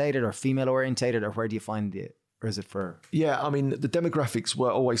orientated or female orientated, or where do you find it? Or is it for? Yeah, I mean, the demographics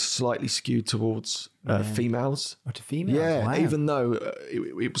were always slightly skewed towards females. Or to females? Yeah, wow. Even though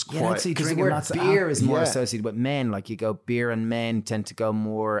it was quite... Because the word beer is more associated with men. Like you go beer and men tend to go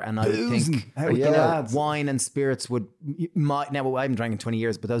more, and I would think wine and spirits now I haven't drank in 20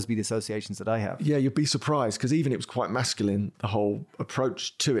 years, but those would be the associations that I have. Yeah, you'd be surprised, because even it was quite masculine, the whole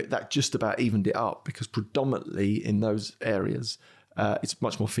approach to it, that just about evened it up, because predominantly in those areas... it's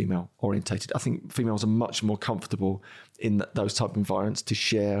much more female orientated. I think females are much more comfortable in those type of environments to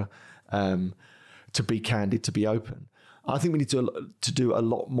share, to be candid, to be open. I think we need to do a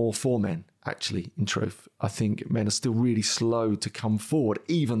lot more for men, actually, in truth. I think men are still really slow to come forward,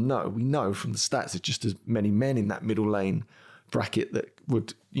 even though we know from the stats there's just as many men in that middle lane bracket that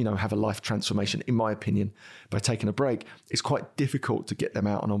would, have a life transformation, in my opinion, by taking a break. It's quite difficult to get them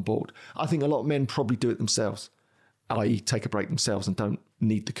out and on board. I think a lot of men probably do it themselves, i.e. take a break themselves and don't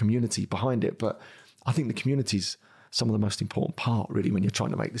need the community behind it. But I think the community's some of the most important part, really, when you're trying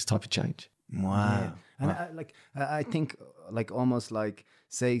to make this type of change. Wow. Yeah. And I think almost like,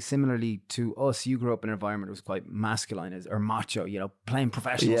 say, similarly to us, you grew up in an environment that was quite masculine or macho, playing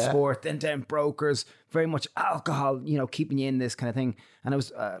professional sport, then down brokers, very much alcohol, keeping you in this kind of thing. And it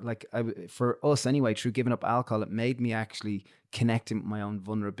was for us anyway, through giving up alcohol, it made me actually connecting with my own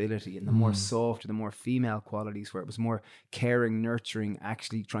vulnerability and the more soft, the more female qualities, where it was more caring, nurturing,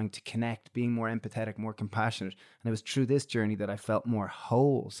 actually trying to connect, being more empathetic, more compassionate. And it was through this journey that I felt more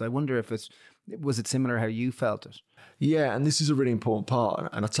whole. So I wonder if was it similar how you felt it? Yeah, and this is a really important part,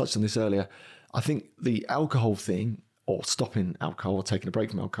 and I touched on this earlier. I think the alcohol thing, or stopping alcohol or taking a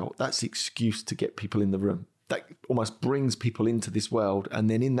break from alcohol, that's the excuse to get people in the room. That almost brings people into this world, and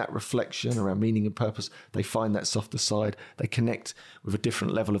then in that reflection around meaning and purpose, they find that softer side. They connect with a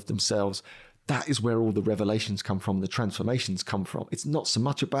different level of themselves. That is where all the revelations come from, the transformations come from. It's not so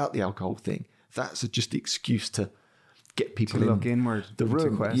much about the alcohol thing. That's just the excuse to get people to look inward, the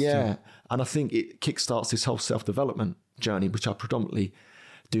room. Yeah, and I think it kickstarts this whole self-development journey, which I predominantly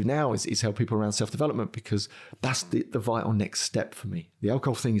do now, is help people around self-development, because that's the vital next step for me. The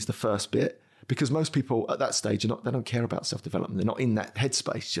alcohol thing is the first bit, because most people at that stage they don't care about self-development. They're not in that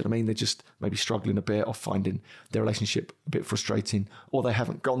headspace. You know what I mean? They're just maybe struggling a bit, or finding their relationship a bit frustrating, or they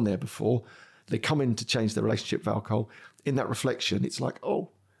haven't gone there before. They come in to change their relationship with alcohol. In that reflection, it's like, oh,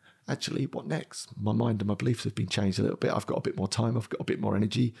 actually, what next? My mind and my beliefs have been changed a little bit. I've got a bit more time. I've got a bit more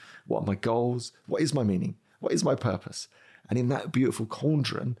energy. What are my goals? What is my meaning? What is my purpose? And in that beautiful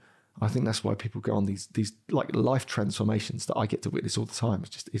cauldron, I think that's why people go on these like life transformations that I get to witness all the time.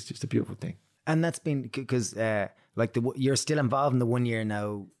 It's just a beautiful thing. And that's been because you're still involved in the 1 year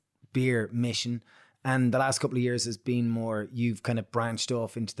now beer mission. And the last couple of years has been more, you've kind of branched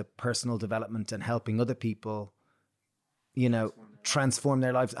off into the personal development and helping other people, transform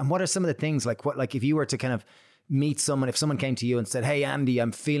their lives. And what are some of the things like if you were to kind of meet someone, if someone came to you and said, "Hey Andy,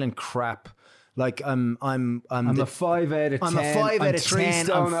 I'm feeling crap. Like I'm a 5 out of 10. I'm a 5 out of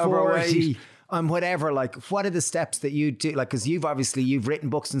 10. I'm 40. Overweight. I'm whatever." Like, what are the steps that you do? Like, because you've written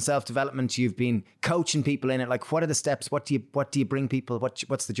books in self-development. You've been coaching people in it. Like, what are the steps? What do you bring people?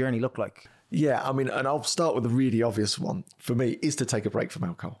 What's the journey look like? Yeah, I mean, and I'll start with the really obvious one for me is to take a break from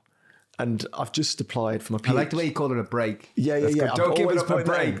alcohol. And I've just applied for my PhD. I like the way you call it a break. Yeah. Don't give it up a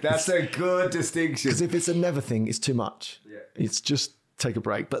break. That's a good distinction. Because if it's a never thing, it's too much. Yeah. It's just take a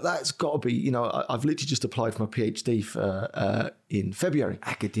break. But that's got to be, I've literally just applied for my PhD for in February.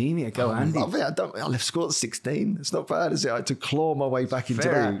 Academia, go Andy. I left school at 16. It's not bad, is it? I had to claw my way back into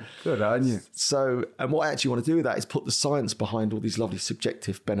that. Good on you. So, and what I actually want to do with that is put the science behind all these lovely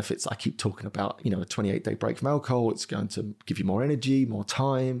subjective benefits I keep talking about. A 28-day break from alcohol. It's going to give you more energy, more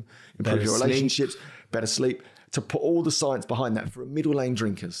time, improve your relationships, better sleep. To put all the science behind that for middle lane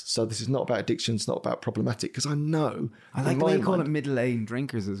drinkers. So this is not about addiction. It's not about problematic, because I know. I like the way you call it middle lane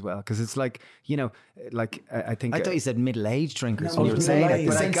drinkers as well, because it's like, I think. I thought you said middle-aged drinkers when you were saying it.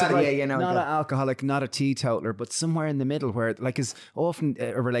 But not an alcoholic, not a teetotaler, but somewhere in the middle where, like, is often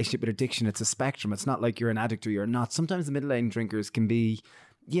a relationship with addiction, it's a spectrum. It's not like you're an addict or you're not. Sometimes the middle lane drinkers can be,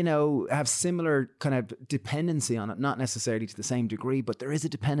 have similar kind of dependency on it, not necessarily to the same degree, but there is a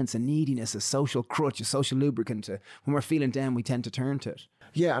dependence, a neediness, a social crutch, a social lubricant. When we're feeling down, we tend to turn to it.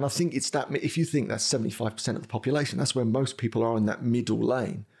 Yeah, and I think it's that, if you think that's 75% of the population, that's where most people are in that middle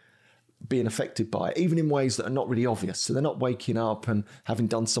lane. being affected by it, even in ways that are not really obvious. So they're not waking up and having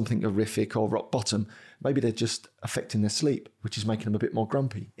done something horrific or rock bottom. Maybe they're just affecting their sleep, which is making them a bit more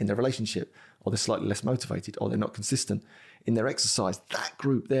grumpy in their relationship, or they're slightly less motivated, or they're not consistent in their exercise. That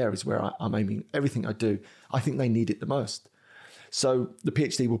group there is where I'm aiming everything I do. I think they need it the most. So the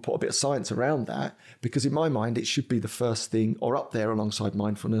PhD will put a bit of science around that, because in my mind, it should be the first thing, or up there alongside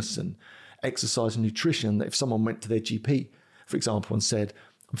mindfulness and exercise and nutrition, that if someone went to their GP, for example, and said,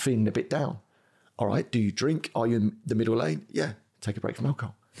 I'm feeling a bit down. All right, do you drink? Are you in the middle lane? Yeah, take a break from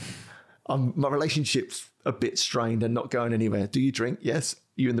alcohol. My relationship's a bit strained and not going anywhere. Do you drink? Yes.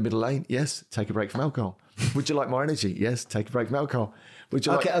 You in the middle lane? Yes. Take a break from alcohol. Would you like more energy? Yes. Take a break from alcohol. Would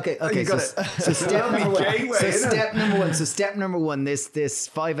you okay. So step number one. So step number one. This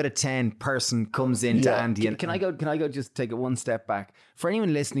 5 out of 10 person comes into Andy. And can I go? Just take it one step back. For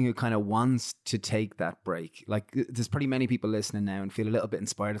anyone listening who kind of wants to take that break, like there's pretty many people listening now and feel a little bit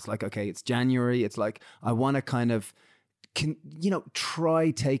inspired. It's like, okay, it's January. It's like I want to kind of.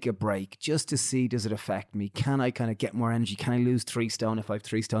 Try take a break just to see, does it affect me? Can I kind of get more energy? Can I lose 3 stone if I have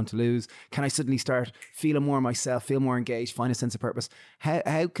 3 stone to lose? Can I suddenly start feeling more myself, feel more engaged, find a sense of purpose?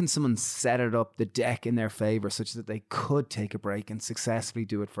 How can someone set it up, the deck in their favor, such that they could take a break and successfully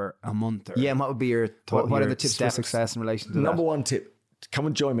do it for a month? And what would be your thought? What are the tips for success in relation to that? Number one tip. Come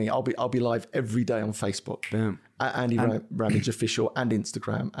and join me. I'll be live every day on Facebook. Boom. At Andy Ramage Official, and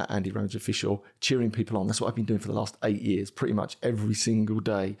Instagram at Andy Ramage Official, cheering people on. That's what I've been doing for the last 8 years, pretty much every single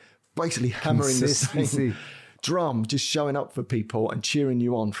day. Basically hammering the same drum, just showing up for people and cheering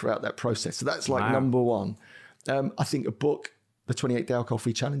you on throughout that process. So that's like number one. I think a book, the 28-Day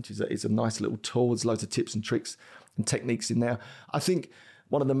Alcohol-Free Challenge, is a nice little tool. There's loads of tips and tricks and techniques in there. I think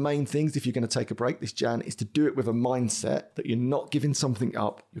one of the main things, if you're going to take a break this Jan, is to do it with a mindset that you're not giving something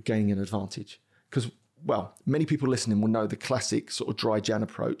up, you're gaining an advantage. Because, well, many people listening will know the classic sort of dry Jan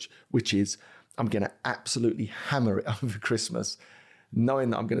approach, which is I'm going to absolutely hammer it over Christmas,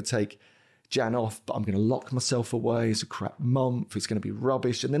 knowing that I'm going to take Jan off, but I'm going to lock myself away. It's a crap month. It's going to be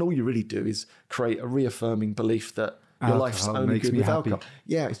rubbish. And then all you really do is create a reaffirming belief that your life's only good with alcohol.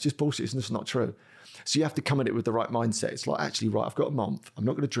 Yeah, it's just bullshit. It's just not true. So you have to come at it with the right mindset. It's like, actually, right, I've got a month. I'm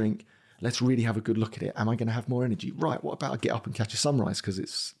not going to drink. Let's really have a good look at it. Am I going to have more energy? Right, what about I get up and catch a sunrise? Because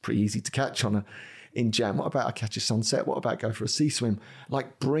it's pretty easy to catch in Jan. What about I catch a sunset? What about go for a sea swim?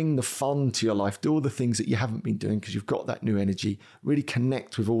 Like, bring the fun to your life. Do all the things that you haven't been doing because you've got that new energy. Really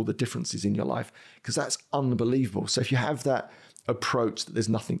connect with all the differences in your life, because that's unbelievable. So if you have that approach that there's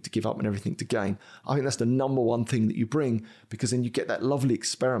nothing to give up and everything to gain, I think that's the number one thing that you bring, because then you get that lovely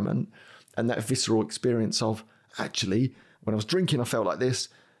experiment and that visceral experience of, actually, when I was drinking, I felt like this.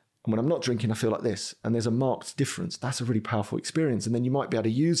 And when I'm not drinking, I feel like this. And there's a marked difference. That's a really powerful experience. And then you might be able to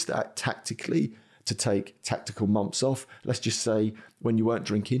use that tactically to take tactical months off. Let's just say when you weren't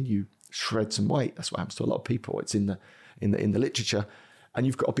drinking, you shred some weight. That's what happens to a lot of people. It's in the literature. And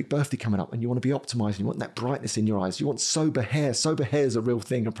you've got a big birthday coming up and you want to be optimized. You want that brightness in your eyes. You want sober hair. Sober hair is a real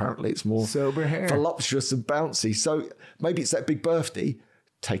thing, apparently. It's more sober hair, voluptuous and bouncy. So maybe it's that big birthday,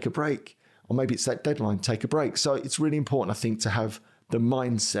 take a break. Or maybe it's that deadline, take a break. So it's really important, I think, to have the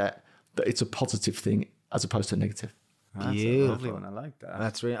mindset that it's a positive thing as opposed to a negative. That's a lovely one. I like that.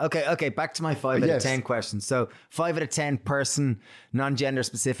 That's really okay. Back to my 5 out of 10 questions. So 5 out of 10 person, non-gender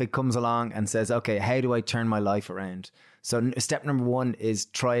specific, comes along and says, okay, how do I turn my life around? So step number 1 is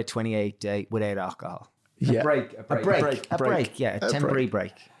try a 28-day without alcohol. A break. Yeah, a temporary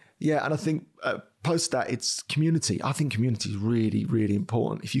break. Yeah, and I think post that, it's community. I think community is really, really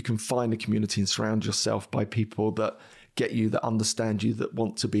important. If you can find a community and surround yourself by people that get you, that understand you, that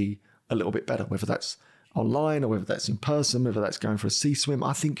want to be a little bit better, whether that's online or whether that's in person, whether that's going for a sea swim.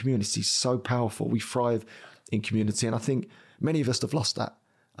 I think community is so powerful. We thrive in community. And I think many of us have lost that.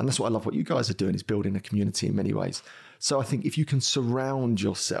 And that's what I love what you guys are doing, is building a community in many ways. So I think if you can surround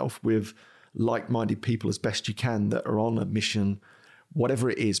yourself with like-minded people as best you can that are on a mission, whatever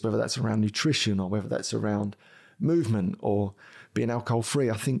it is, whether that's around nutrition or whether that's around movement or being alcohol-free,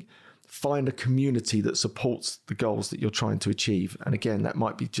 I think find a community that supports the goals that you're trying to achieve. And again, that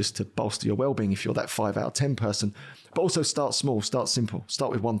might be just to bolster your well-being if you're that 5 out of 10 person, but also start small, start simple,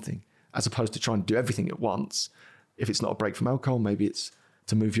 start with one thing, as opposed to trying to do everything at once. If it's not a break from alcohol, maybe it's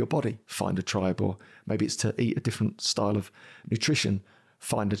to move your body, find a tribe, or maybe it's to eat a different style of nutrition,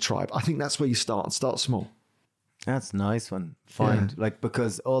 find a tribe. I think that's where you start, and start small. That's a nice one.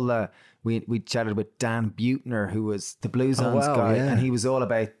 Because all we chatted with Dan Buettner, who was the Blue Zones guy, and he was all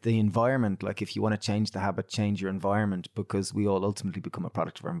about the environment. Like, if you want to change the habit, change your environment, because we all ultimately become a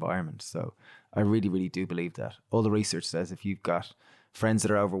product of our environment. So I really, really do believe that. All the research says if you've got friends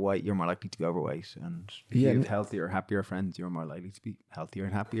that are overweight, you're more likely to be overweight. And if you have healthier, happier friends, you're more likely to be healthier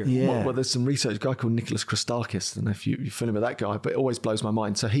and happier. Yeah. Well, there's some research, a guy called Nicholas Christakis. I don't know if you're familiar with that guy, but it always blows my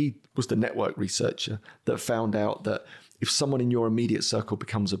mind. So he was the network researcher that found out that if someone in your immediate circle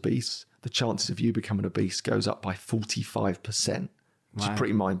becomes obese, the chances of you becoming obese goes up by 45%, which is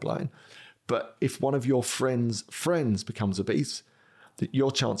pretty mind-blowing. But if one of your friends' becomes obese, that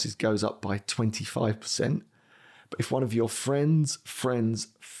your chances goes up by 25%. But if one of your friends'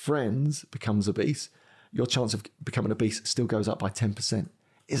 becomes obese, your chance of becoming obese still goes up by 10%.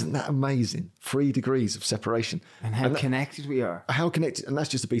 Isn't that amazing? 3 degrees of separation. And how connected we are. How connected, and that's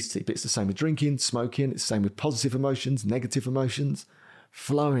just obesity, but it's the same with drinking, smoking, it's the same with positive emotions, negative emotions,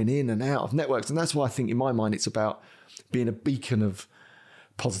 flowing in and out of networks. And that's why I think in my mind, it's about being a beacon of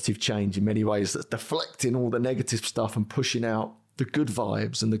positive change in many ways, that's deflecting all the negative stuff and pushing out the good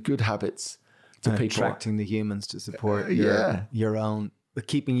vibes and the good habits to people. Attracting the humans to support your own,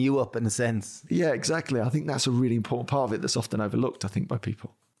 keeping you up in a sense. Yeah, exactly. I think that's a really important part of it that's often overlooked, I think, by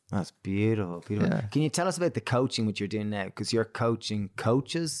people. That's beautiful. Yeah. Can you tell us about the coaching which you're doing now? Because you're coaching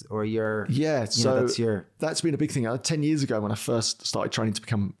coaches or you're... Yeah, so that's been a big thing. 10 years ago when I first started training to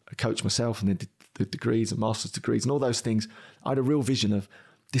become a coach myself and then did the degrees and master's degrees and all those things, I had a real vision of,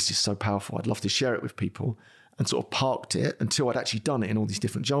 this is so powerful. I'd love to share it with people, and sort of parked it until I'd actually done it in all these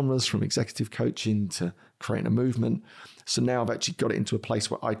different genres, from executive coaching to creating a movement. So now I've actually got it into a place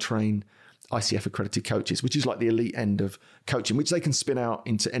where I train ICF accredited coaches, which is like the elite end of coaching, which they can spin out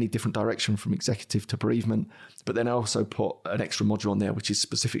into any different direction from executive to bereavement. But then I also put an extra module on there, which is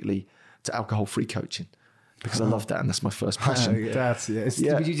specifically to alcohol-free coaching, because I love that, and that's my first passion.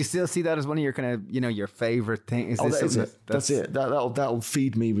 Would you still see that as one of your kind of, your favorite things? That's it. That'll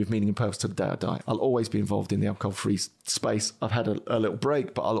feed me with meaning and purpose to the day I die. I'll always be involved in the alcohol-free space. I've had a little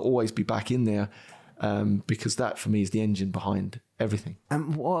break, but I'll always be back in there, because that for me is the engine behind everything.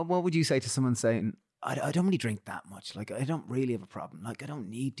 And what would you say to someone saying, I don't really drink that much. Like, I don't really have a problem. Like, I don't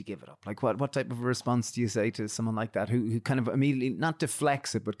need to give it up. Like, what type of a response do you say to someone like that who kind of immediately, not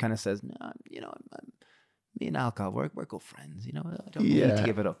deflects it, but kind of says, no, me and alcohol, we're good friends. I don't need to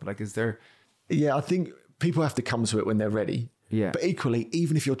give it up. Like, is there... Yeah, I think people have to come to it when they're ready. Yeah. But equally,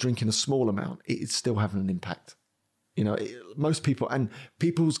 even if you're drinking a small amount, it's still having an impact. Most people, and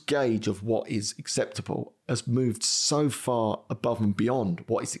people's gauge of what is acceptable has moved so far above and beyond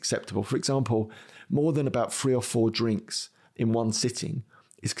what is acceptable. For example, more than about 3 or 4 drinks in one sitting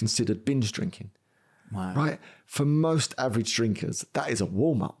is considered binge drinking. Wow. Right? For most average drinkers, that is a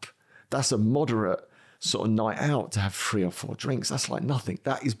warm-up. That's a moderate sort of night out to have 3 or 4 drinks. That's like nothing.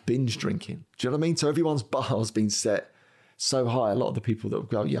 That is binge drinking. Do you know what I mean? So everyone's bar has been set so high. A lot of the people that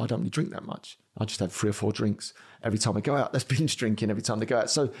go, I don't really drink that much. I just have 3 or 4 drinks every time I go out. That's binge drinking every time they go out.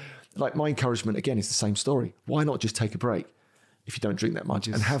 So like my encouragement, again, is the same story. Why not just take a break if you don't drink that much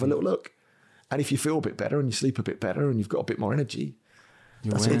and have a little look? And if you feel a bit better and you sleep a bit better and you've got a bit more energy,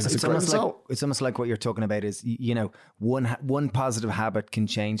 it's almost like what you're talking about is, one positive habit can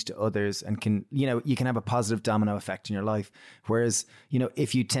change to others and can, you can have a positive domino effect in your life. Whereas,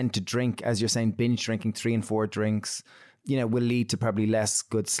 if you tend to drink, as you're saying, binge drinking 3 and 4 drinks, will lead to probably less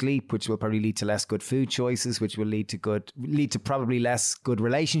good sleep, which will probably lead to less good food choices, which will lead to probably less good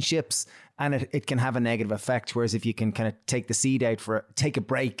relationships. And it can have a negative effect. Whereas if you can kind of take the seed out take a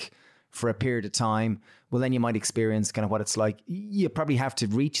break for a period of time, well, then you might experience kind of what it's like. You probably have to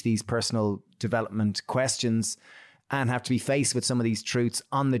reach these personal development questions and have to be faced with some of these truths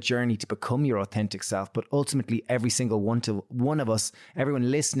on the journey to become your authentic self. But ultimately, every single one of us,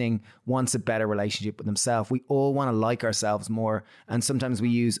 everyone listening, wants a better relationship with themselves. We all want to like ourselves more. And sometimes we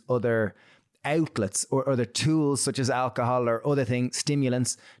use other outlets or other tools such as alcohol or other things,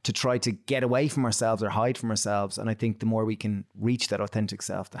 stimulants, to try to get away from ourselves or hide from ourselves. And I think the more we can reach that authentic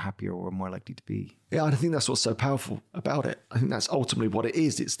self, the happier we're more likely to be. Yeah, I think that's what's so powerful about it. I think that's ultimately what it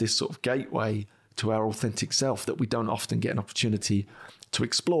is. It's this sort of gateway to our authentic self that we don't often get an opportunity to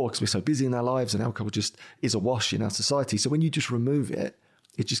explore because we're so busy in our lives, and alcohol just is awash in our society. So when you just remove it,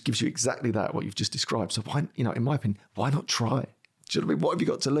 it just gives you exactly that, what you've just described. So why, in my opinion, why not try? Do you know what I mean? What have you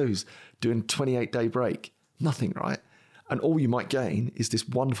got to lose doing a 28-day break? Nothing, right? And all you might gain is this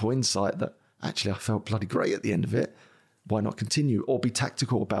wonderful insight that actually I felt bloody great at the end of it. Why not continue, or be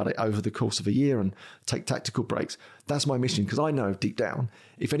tactical about it over the course of a year and take tactical breaks? That's my mission, because I know deep down,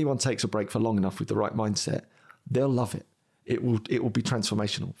 if anyone takes a break for long enough with the right mindset, they'll love it. It will be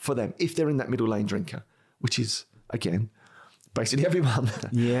transformational for them if they're in that middle lane drinker, which is, again, basically everyone.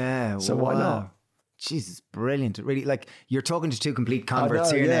 Yeah. So why not? Jesus, brilliant. Really, like, you're talking to two complete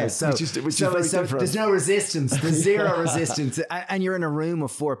converts here now. So, which is very different. There's no resistance. There's zero resistance. And you're in a room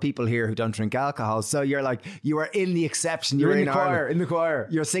of 4 people here who don't drink alcohol. So you're like, you are in the exception. You're in the choir. In the choir.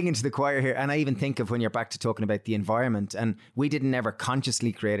 You're singing to the choir here. And I even think of when you're back to talking about the environment. And we didn't ever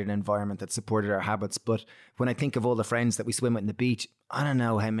consciously create an environment that supported our habits. But when I think of all the friends that we swim with in the beach, I don't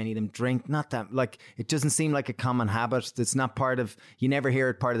know how many of them drink. Not that, like, it doesn't seem like a common habit. That's not part of, you never hear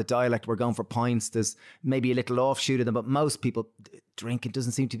it part of the dialect. We're going for pints. There's maybe a little offshoot of them, but most people drink. It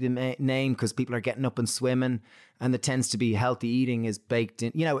doesn't seem to be named because people are getting up and swimming, and it tends to be healthy eating is baked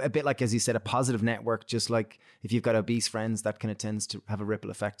in, you know, a bit like, as you said, a positive network. Just like if you've got obese friends, that kind of tends to have a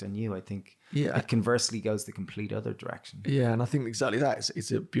ripple effect on you. I think it conversely goes the complete other direction. Yeah, and I think exactly that.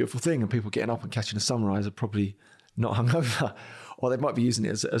 It's a beautiful thing, and people getting up and catching a sunrise are probably not hungover, or they might be using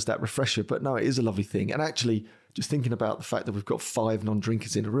it as that refresher. But no, it is a lovely thing. And actually, just thinking about the fact that we've got 5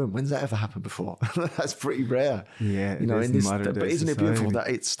 non-drinkers in a room, when's that ever happened before? That's pretty rare. Yeah, you know, in this, but isn't it beautiful that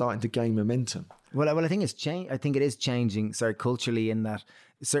it's starting to gain momentum? Well, I think I think it is changing, culturally, in that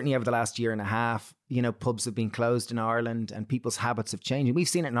certainly over the last year and a half, you know, pubs have been closed in Ireland and people's habits have changed. And we've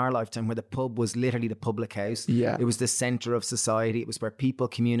seen it in our lifetime where the pub was literally the public house. Yeah. It was the centre of society. It was where people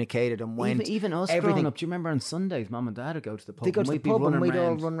communicated and went. Even us growing up, do you remember on Sundays, Mum and Dad would go to the pub? They go to the pub and we'd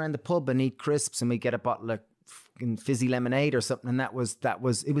all run around the pub and eat crisps, and we'd get a bottle of fizzy lemonade or something. And it was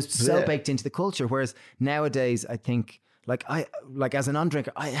so baked into the culture. Whereas nowadays, I think, like as a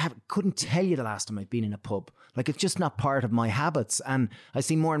non-drinker, couldn't tell you the last time I've been in a pub. Like, it's just not part of my habits. And I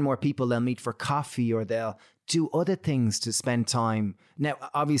see more and more people, they'll meet for coffee or they'll do other things to spend time. Now,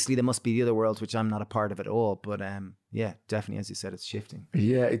 obviously there must be the other world, which I'm not a part of at all. But yeah, definitely, as you said, it's shifting.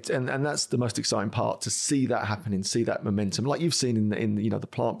 Yeah, and that's the most exciting part, to see that happening, see that momentum, like you've seen in you know, the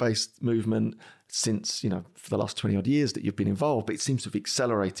plant-based movement since, you know, for the last 20 odd years that you've been involved, but it seems to have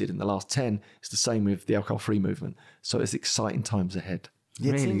accelerated in the last 10. It's the same with the alcohol-free movement. So it's exciting times ahead.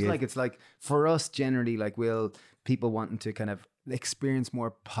 It seems like it's like, for us generally, like, people wanting to kind of experience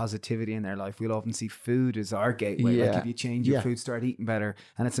more positivity in their life, we'll often see food as our gateway. Like, if you change your food, start eating better.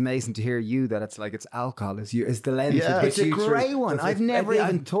 And it's amazing to hear you that it's like, it's alcohol is the lens. Yeah, it's a great one. I've never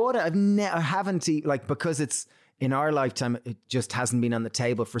even thought it. I haven't eaten, like, because it's in our lifetime, it just hasn't been on the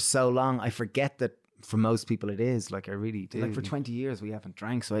table for so long. I forget that for most people it is. Like, I really do. Like, for 20 years we haven't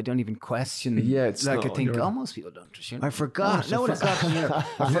drank, so I don't even question. Yeah, it's like, not, I think most people don't. I forgot. No, it's not.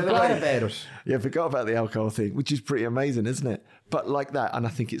 I forgot about it. Yeah, I forgot about the alcohol thing, which is pretty amazing, isn't it? But like that, and I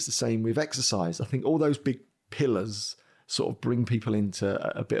think it's the same with exercise. I think all those big pillars sort of bring people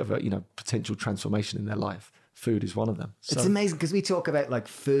into a bit of a, you know, potential transformation in their life. Food is one of them. So, it's amazing because we talk about like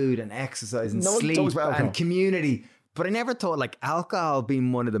food and exercise and sleep and community. But I never thought like alcohol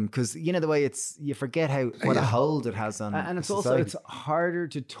being one of them, because, you know, the way it's, you forget what a hold it has on. And it's society. also, it's harder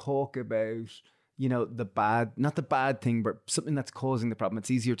to talk about, you know, not the bad thing, but something that's causing the problem. It's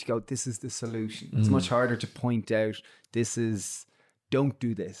easier to go, this is the solution. It's much harder to point out, don't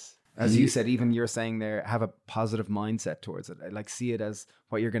do this. As you said, even you're saying there, have a positive mindset towards it. Like, see it as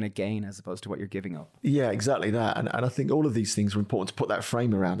what you're going to gain as opposed to what you're giving up. Yeah, exactly that. And I think all of these things are important to put that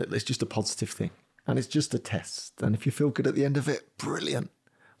frame around it. It's just a positive thing. And it's just a test. And if you feel good at the end of it, brilliant.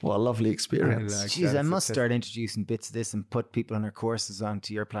 What a lovely experience. Jeez, I must start introducing bits of this and put people on their courses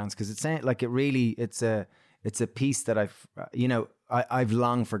onto your plans, because it's like, it's a piece that I've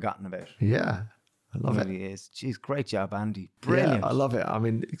long forgotten about. Yeah, I love it. It really is. Jeez, great job, Andy. Brilliant. Yeah, I love it. I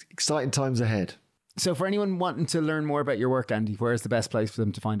mean, exciting times ahead. So for anyone wanting to learn more about your work, Andy, where's the best place for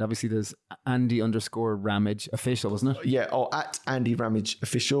them to find? Obviously, there's Andy_Ramage official, wasn't it? Yeah, or at Andy Ramage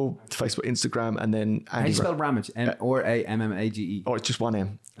official, Facebook, Instagram, and then Andy. How do you spell Ramage? M-or-A-M-M-A-G-E. Or it's just one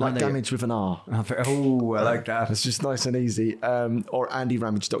M, like damage with an R. Oh, I like that. It's just nice and easy. Or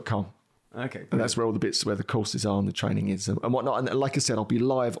AndyRamage.com. Okay, and that's where all the bits where the courses are and the training is and whatnot. And like I said, I'll be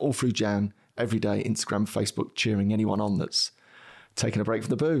live all through Jan, every day, Instagram, Facebook, cheering anyone on that's taking a break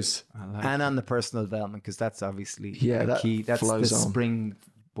from the booze. And on the personal development, because that's obviously key. That's the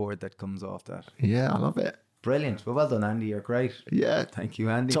springboard that comes off that. Yeah, I love it. Brilliant. Well done, Andy. You're great. Yeah. Thank you,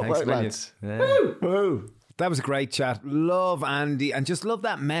 Andy. Top work, lads. Yeah. Woo! Woo! That was a great chat. Love Andy, and just love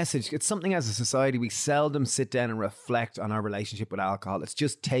that message. It's something as a society we seldom sit down and reflect on our relationship with alcohol. It's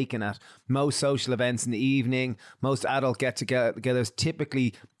just taken at most social events in the evening, most adult get-togethers.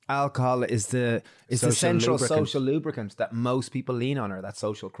 Typically, alcohol is the central social lubricant that most people lean on, or that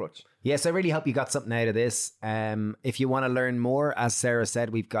social crutch. Yes, I really hope you got something out of this. If you want to learn more, as Sarah said,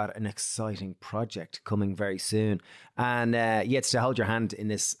 we've got an exciting project coming very soon. And it's to hold your hand in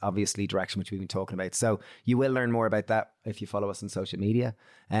this, obviously, direction which we've been talking about. So you will learn more about that